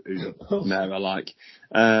Sky, who's a mare I like.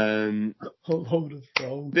 A load of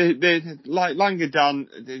rogues. They like Languedan,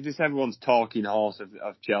 just everyone's talking horse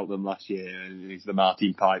of Cheltenham last year. He's the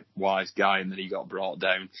Martin Pipe wise guy, and then he got brought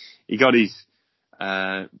down. He got his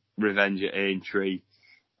revenge at Aintree.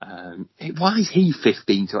 Why is he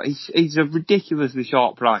 15 to 8? He's a ridiculously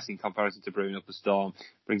short price in comparison to Brewing Up a Storm.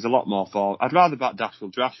 Brings a lot more form. I'd rather back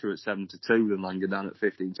Dashel Drasher at 7-2 than Languedan at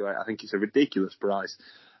 15 to 8. I think it's a ridiculous price.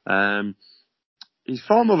 His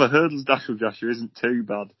form over hurdles, Dashel Drasher, isn't too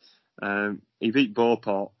bad. He beat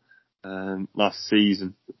Beauport last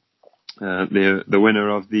season, the winner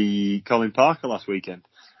of the Colin Parker last weekend.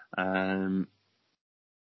 But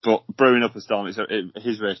Brewing Up a Storm, it's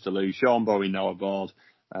his race to lose. Sean Bowie now aboard.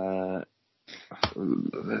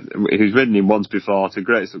 He's ridden him once before to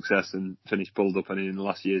great success and finished pulled up on him in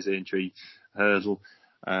last year's Aintree hurdle.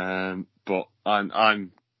 But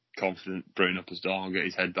I'm confident Brewing Up a Storm will get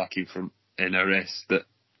his head back in front in a race that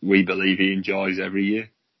we believe he enjoys every year.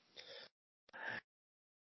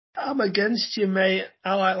 I'm against you, mate.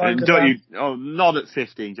 I like Languedan. Not at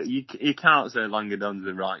 15. You can't say Languedan's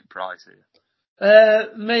the right price here.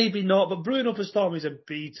 Maybe not, but Brewing Up a Storm is a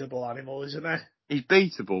beatable animal, isn't he? He's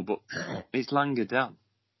beatable, but it's Languedan.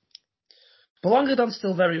 But Languedan's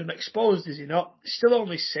still very unexposed, is he not? He's still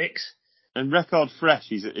only 6. And record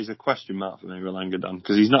fresh is a question mark for me with Languedan,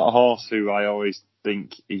 because he's not a horse who I always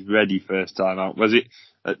think is ready first time out. Was it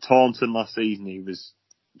at Taunton last season? He was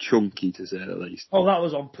chunky, to say the least. Oh, that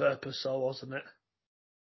was on purpose, though, wasn't it?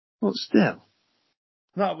 But still,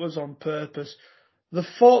 that was on purpose. The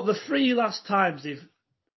 3 last times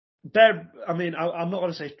I'm not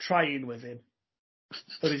going to say trying with him,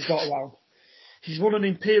 but he's got around. He's won an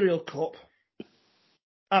Imperial Cup,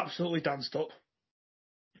 absolutely danced up.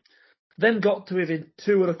 Then got to within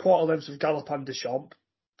 2 1/4 lengths of Galopin Des Champs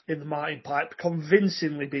in the Martin Pipe,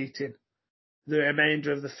 convincingly beating the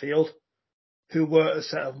remainder of the field, who were a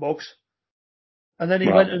set of mugs. And then he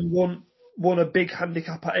went and won a big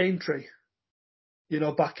handicap at Aintree,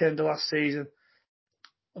 back end of last season.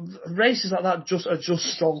 Races like that are just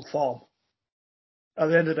strong form at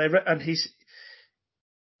the end of the day, and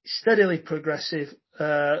steadily progressive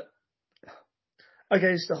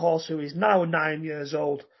against a horse who is now 9 years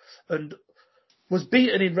old and was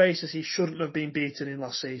beaten in races he shouldn't have been beaten in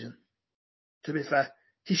last season. To be fair,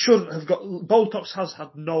 he shouldn't have got. Botox has had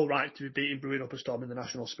no right to be beating Brewing Up a Storm in the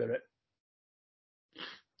National Spirit.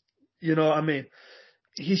 You know what I mean?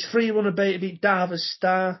 He's free runner bait to beat Darvas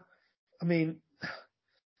Star. I mean,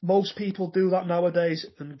 most people do that nowadays.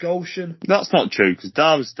 And Goshen. That's not true, because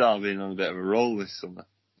Darvas Star been on a bit of a roll this summer.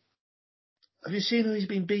 Have you seen who he's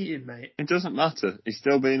been beating, mate? It doesn't matter. He's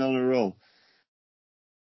still been on a roll.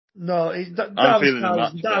 No,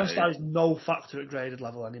 Darvas Star is yeah. no factor at graded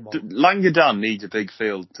level anymore. Langadan needs a big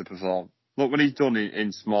field to perform. Look what he's done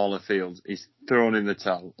in smaller fields. He's thrown in the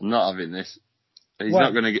towel. I'm not having this. He's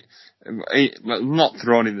not going to get... not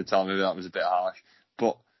thrown in the towel, maybe that was a bit harsh.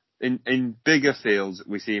 But in bigger fields,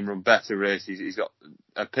 we see him run better races. He's got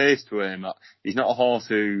a pace to aim at. He's not a horse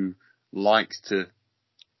who likes to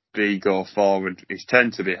go forward. He's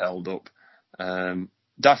tend to be held up.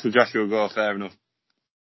 Dash will go fair enough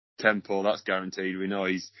tempo, that's guaranteed. We know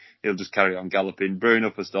he'll just carry on galloping. Brewing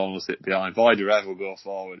Up a Storm will sit behind. Voider Ev will go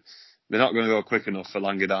forward. They're not going to go quick enough for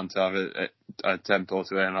Langadan to have a tempo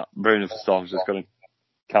to aim at. Brewing Up a Storm's just going to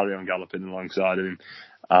carry on galloping alongside of him.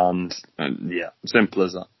 And yeah, simple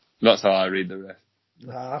as that. That's how I read the race.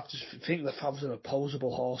 I just think the Fav's an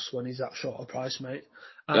opposable horse when he's that short a price, mate.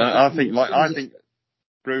 I think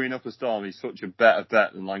Brewing Up a Storm is such a better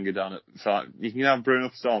bet than Langadan at 5. You can have Brewing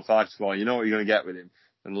Up a Storm 5-4. You know what you're going to get with him.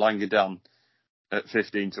 And Langadan at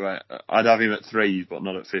 15-8. I'd have him at 3s, but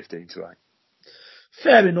not at 15-8.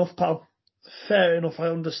 Fair enough, pal. Fair enough. I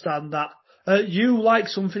understand that. You like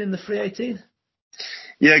something in the 318?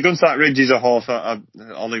 Yeah, Gunsight Ridge is a horse.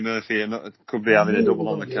 Ollie Murphy could be having a double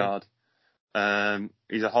on the card.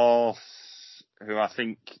 He's a horse who I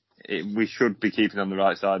think we should be keeping on the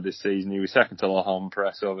right side this season. He was second to Lahon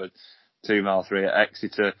Press over 2 mile 3 at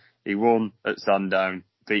Exeter. He won at Sandown,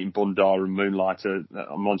 beating Bundar and Moonlighter,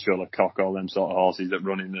 Montreal Lecoq, all them sort of horses that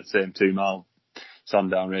run in the same 2 mile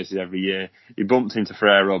Sandown races every year. He bumped into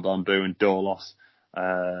Frero Bamboo and Dolos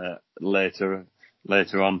later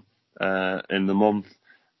on in the month,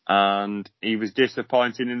 and he was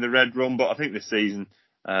disappointing in the red run. But I think this season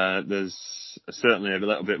there's certainly a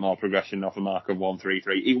little bit more progression off a mark of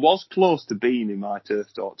 133. He was close to being in my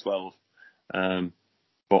Turf Talk 12,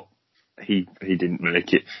 but he didn't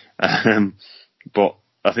make it. But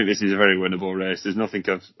I think this is a very winnable race. There's nothing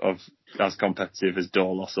of as competitive as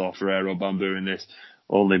Dolos or Ferrero Bamboo in this.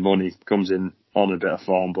 Only Money comes in on a bit of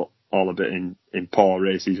form, but all a bit in poor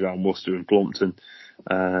races around Worcester and Plumpton.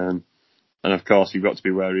 And of course, you've got to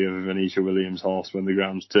be wary of Venetia Williams' horse when the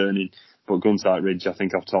ground's turning. But Gunsight Ridge, I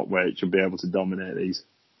think, off top weight, should be able to dominate these.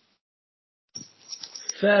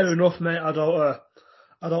 Fair enough, mate. I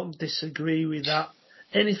don't disagree with that.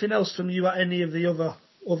 Anything else from you at any of the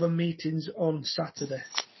other meetings on Saturday?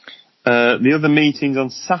 The other meetings on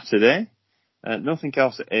Saturday, nothing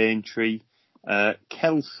else at Aintree.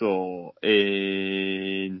 Kelso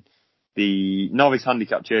in the novice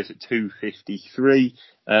handicap chase at 253.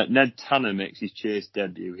 Ned Tanner makes his chase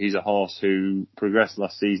debut. He's a horse who progressed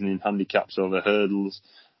last season in handicaps over hurdles,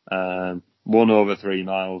 won over 3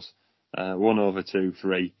 miles, won over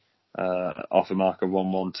 2-3, off a mark of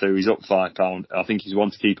 112. He's up £5. I think he's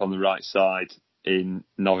one to keep on the right side in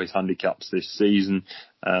novice handicaps this season.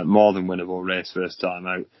 More than winnable race first time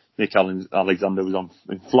out. Nick Alexander was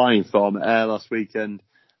in flying form at Ayr last weekend.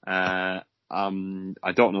 I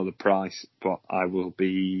don't know the price, but I will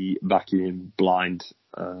be backing him blind,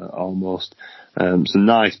 almost. Some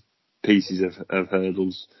nice pieces of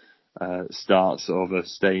hurdles, starts over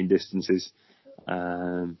staying distances.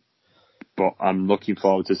 But I'm looking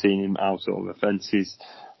forward to seeing him out over fences.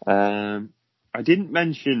 I didn't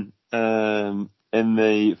mention, in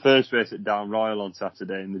the first race at Down Royal on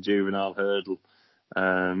Saturday in the juvenile hurdle,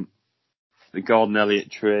 the Gordon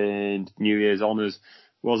Elliott trained New Year's Honours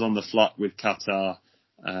was on the flat with Qatar,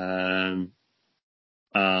 and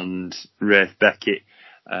Rafe Beckett.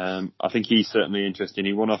 I think he's certainly interesting.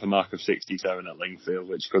 He won off a mark of 67 at Lingfield,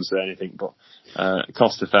 which could say anything, but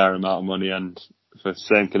cost a fair amount of money, and for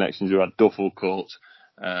same connections who had Duffel Coat,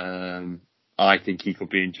 I think he could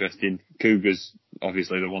be interesting. Cougar's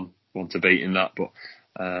obviously the one to beat in that, but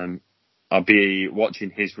I'll be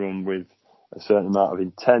watching his run with a certain amount of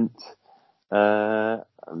intent.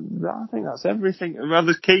 I think that's everything.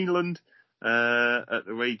 Rather Keeneland at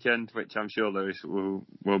the weekend, which I'm sure Lewis will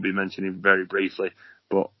be mentioning very briefly.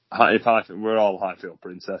 But we're all Highfield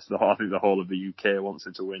Princess. I think the whole of the UK wants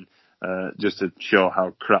her to win, just to show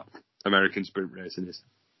how crap American sprint racing is.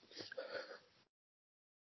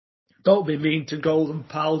 Don't be mean to Golden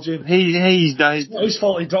Pal, Jim. He's It's not his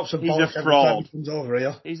fault he drops a he's bollock a every time he fraud. comes over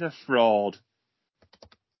here. He's a fraud.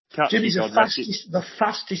 Jim is the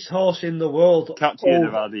fastest horse in the world. Catchy'd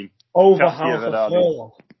have had him. Over half a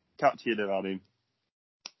furlong. Catchy'd have had him.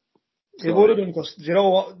 It would have done, because do you know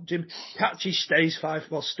what, Jim? Catchy stayed 5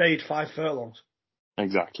 furlongs.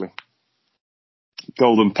 Exactly.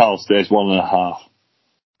 Golden Pal stays 1.5.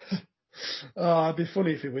 Oh, it'd be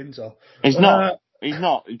funny if he wins, though. He's not. He's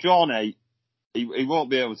not. Drawn 8. He won't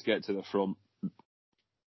be able to get to the front.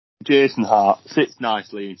 Jason Hart sits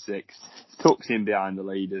nicely in 6th, tucks in behind the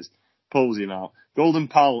leaders, pulls him out. Golden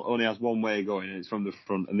Pal only has one way going, and it's from the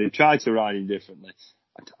front, and they've tried to ride him differently.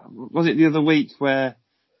 Was it the other week where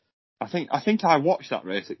I think I watched that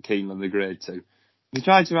race at Keeneland, the Grade 2. They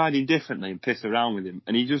tried to ride him differently and piss around with him,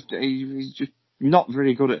 and he's just not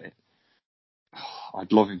very good at it.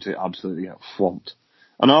 I'd love him to absolutely get swamped.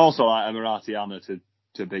 And I also like Emirati Anna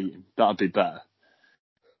to beat him. That'd be better.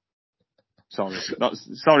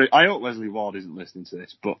 Sorry. I hope Wesley Ward isn't listening to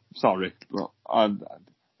this, but sorry. But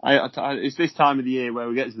it's this time of the year where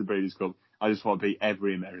we get to the Breeders' Cup. I just want to beat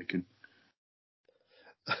every American.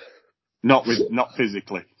 Not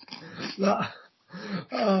physically. Yeah,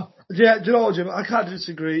 do you know what, Jim? I can't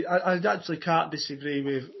disagree. I actually can't disagree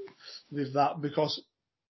with that, because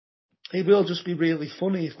it will just be really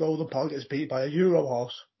funny if Golden Pal gets beat by a Euro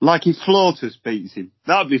horse. Like if Flotus beats him.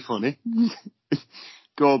 That'd be funny.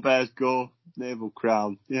 Go Bears, go. Naval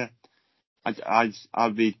Crown. Yeah.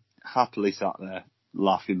 I'd be happily sat there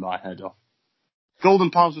laughing my head off.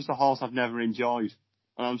 Golden Pal's just a horse I've never enjoyed.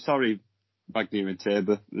 And I'm sorry, Magnier and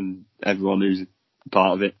Tabor and everyone who's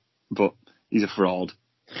part of it, but he's a fraud.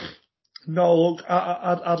 No, look,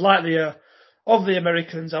 I'd like of the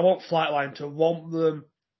Americans, I want Flightline to want them.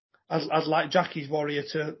 I'd like Jackie's Warrior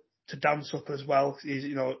to dance up as well. He's,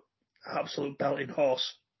 absolute belting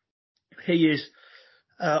horse. He is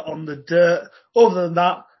on the dirt. Other than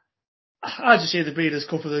that, I just see the Breeders'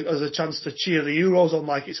 Cup as a chance to cheer the Euros on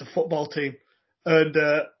like it's a football team. And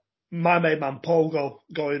my main man Pogo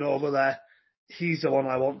going over there, he's the one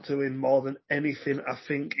I want to win more than anything, I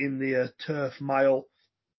think, in the Turf Mile.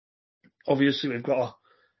 Obviously, we've got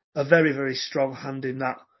a very, very strong hand in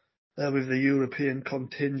that with the European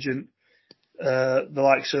contingent. The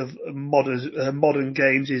likes of modern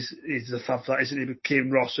games is the fact that, isn't it, with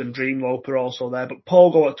Kim Ross and Dreamloper also there. But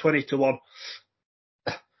Pogo at 20-1,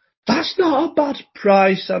 that's not a bad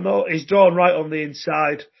price. I know he's drawn right on the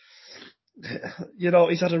inside.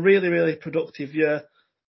 He's had a really, really productive year.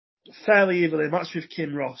 Fairly evenly matched with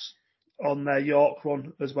Kim Ross on their York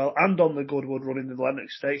run as well, and on the Goodwood run in the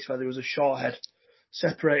Lennox Stakes, where there was a short head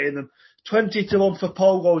separating them. 20-1 for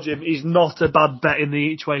Pogo, Jim, is not a bad bet in the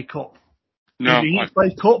Each Way Cup. No, in the Each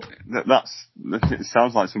Way Cup. It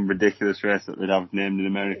sounds like some ridiculous race that they'd have named in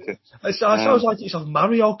America. It sounds like it's on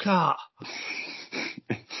Mario Kart.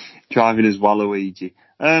 Driving as Waluigi.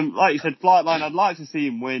 Like you said, Flightline, I'd like to see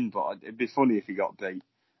him win, but it'd be funny if he got beat.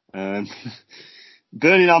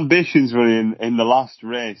 Burning Ambitions running in the last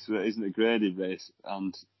race that isn't a graded race,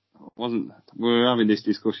 and we were having this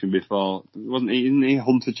discussion before, isn't he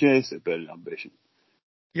Hunter Chase at Burning Ambition?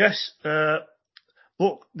 Yes,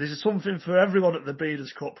 look, there's something for everyone at the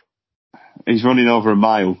Breeders' Cup. He's running over a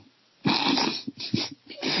mile.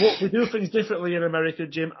 Look, we do things differently in America,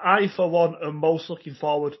 Jim. I, for one, am most looking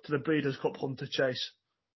forward to the Breeders' Cup Hunter Chase.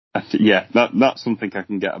 Yeah, that's something I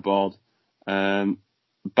can get aboard.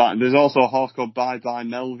 But there's also a horse called Bye Bye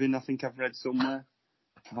Melvin, I think I've read somewhere.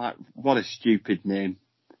 Like, what a stupid name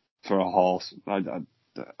for a horse.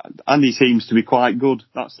 And he seems to be quite good.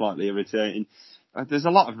 That's slightly irritating. There's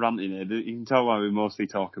a lot of ranting here. You can tell why we mostly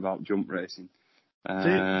talk about jump racing.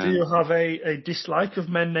 Do you have a dislike of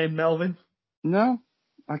men named Melvin? No.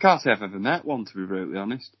 I can't say I've ever met one, to be brutally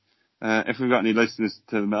honest. If we've got any listeners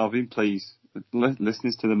to the Melvin, please,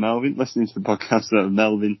 listeners to the podcast that are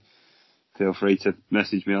Melvin, feel free to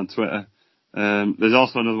message me on Twitter. There's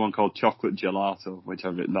also another one called Chocolate Gelato, which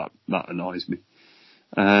I've written that annoys me.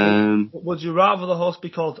 Would you rather the horse be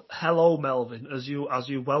called Hello Melvin as you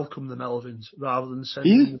welcome the Melvins rather than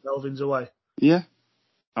sending the Melvins away? Yeah,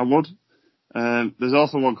 I would. There's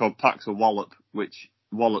also one called Pax a Wallop, which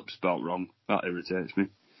Wallop spelt wrong. That irritates me.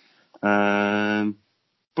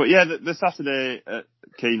 But yeah, the Saturday at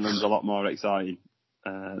Keeneland's a lot more exciting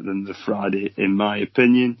than the Friday, in my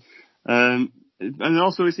opinion. And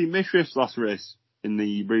also we see Mishriff's last race in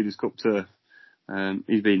the Breeders' Cup Turf.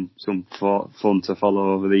 He's been some fun to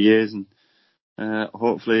follow over the years, and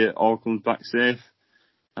hopefully it all comes back safe.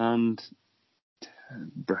 And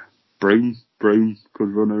Broom could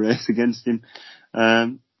run a race against him.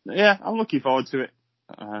 Yeah, I'm looking forward to it.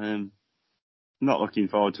 not looking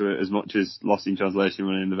forward to it as much as Lost in Translation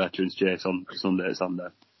running the Veterans Chase on Sunday at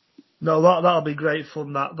Sandown. No, that'll be great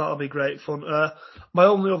fun. That'll be great fun. My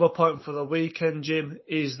only other point for the weekend, Jim,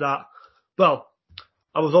 is that, well,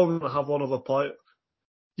 I was only going to have one other point.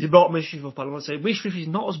 You brought Mishriff up, and I want to say Mishriff is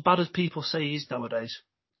not as bad as people say he is nowadays.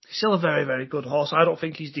 He's still a very, very good horse. I don't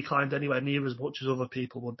think he's declined anywhere near as much as other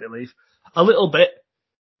people would believe. A little bit,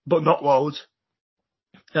 but not loads.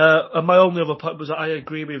 And my only other point was that I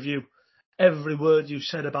agree with you. Every word you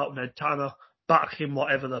said about Ned Tanner, back him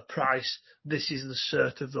whatever the price. This is the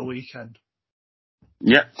cert of the weekend.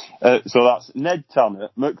 Yeah. So that's Ned Tanner,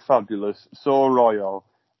 McFabulous, So Royal,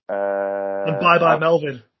 and Bye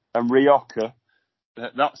Melvin. And Rioja.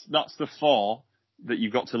 That's the 4 that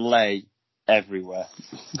you've got to lay everywhere.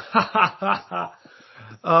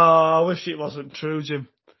 I wish it wasn't true, Jim.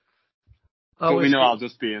 But we know I'll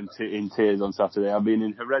just be in tears on Saturday. I've been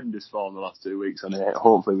in horrendous form the last 2 weeks on it.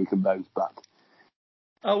 Hopefully we can bounce back.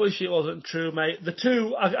 I wish it wasn't true, mate.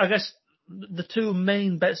 I guess the two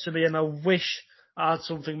main bets for me, and I wish I had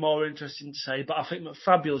something more interesting to say, but I think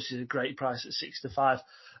McFabulous is a great price at 6-5.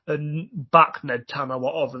 And back Ned Tanner,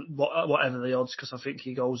 whatever the odds, because I think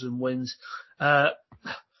he goes and wins. I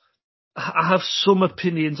have some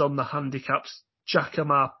opinions on the handicaps.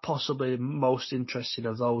 Jackamar possibly most interesting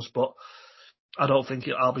of those, but I don't think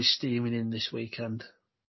I'll be steaming in this weekend.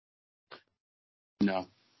 No.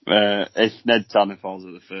 If Ned Tanner falls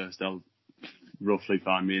at the first, they'll roughly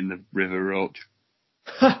find me in the River Roach.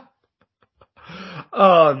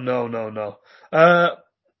 Oh, no.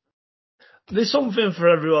 There's something for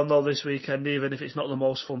everyone though this weekend, even if it's not the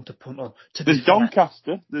most fun to punt on. There's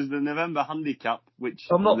Doncaster. There's the November Handicap, which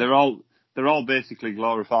they're all basically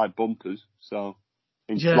glorified bumpers, so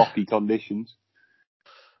in sloppy conditions.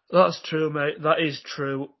 That's true, mate. That is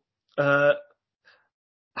true. I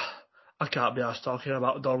can't be arsed talking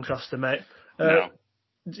about Doncaster, mate. No.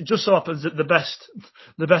 It just so happens that the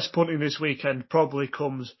best punting this weekend probably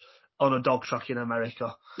comes on a dog track in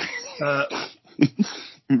America.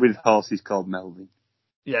 With horses called Melvin.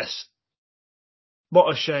 Yes.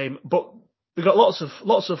 What a shame. But we've got lots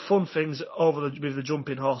of fun things with the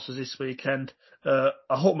jumping horses this weekend. I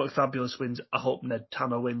hope McFabulous wins. I hope Ned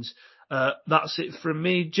Tanner wins. That's it from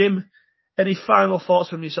me. Jim, any final thoughts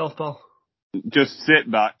from yourself, pal? Just sit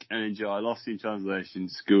back and enjoy. Lost in Translation,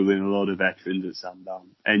 schooling a load of veterans at Sandown.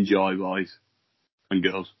 Enjoy, boys and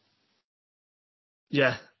girls.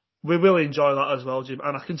 Yeah. We will enjoy that as well, Jim,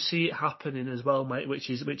 and I can see it happening as well, mate,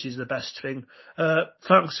 which is the best thing.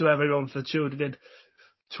 Thanks to everyone for tuning in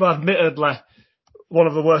to admittedly one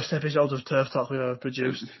of the worst episodes of Turf Talk we've ever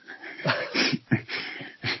produced.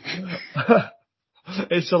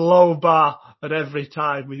 It's a low bar, and every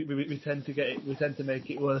time we tend to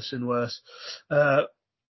make it worse and worse. But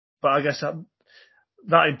I guess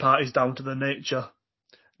that in part is down to the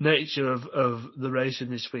nature of the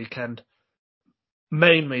racing this weekend.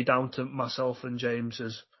 Mainly down to myself and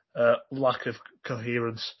James's lack of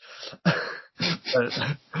coherence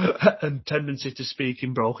and tendency to speak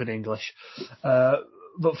in broken English.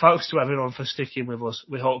 But thanks to everyone for sticking with us.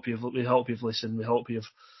 We hope you've listened. We hope you've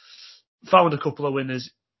found a couple of winners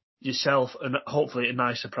yourself, and hopefully at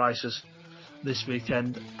nicer prices this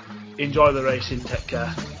weekend. Enjoy the racing. Take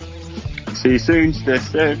care. See you soon. Stay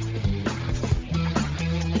safe.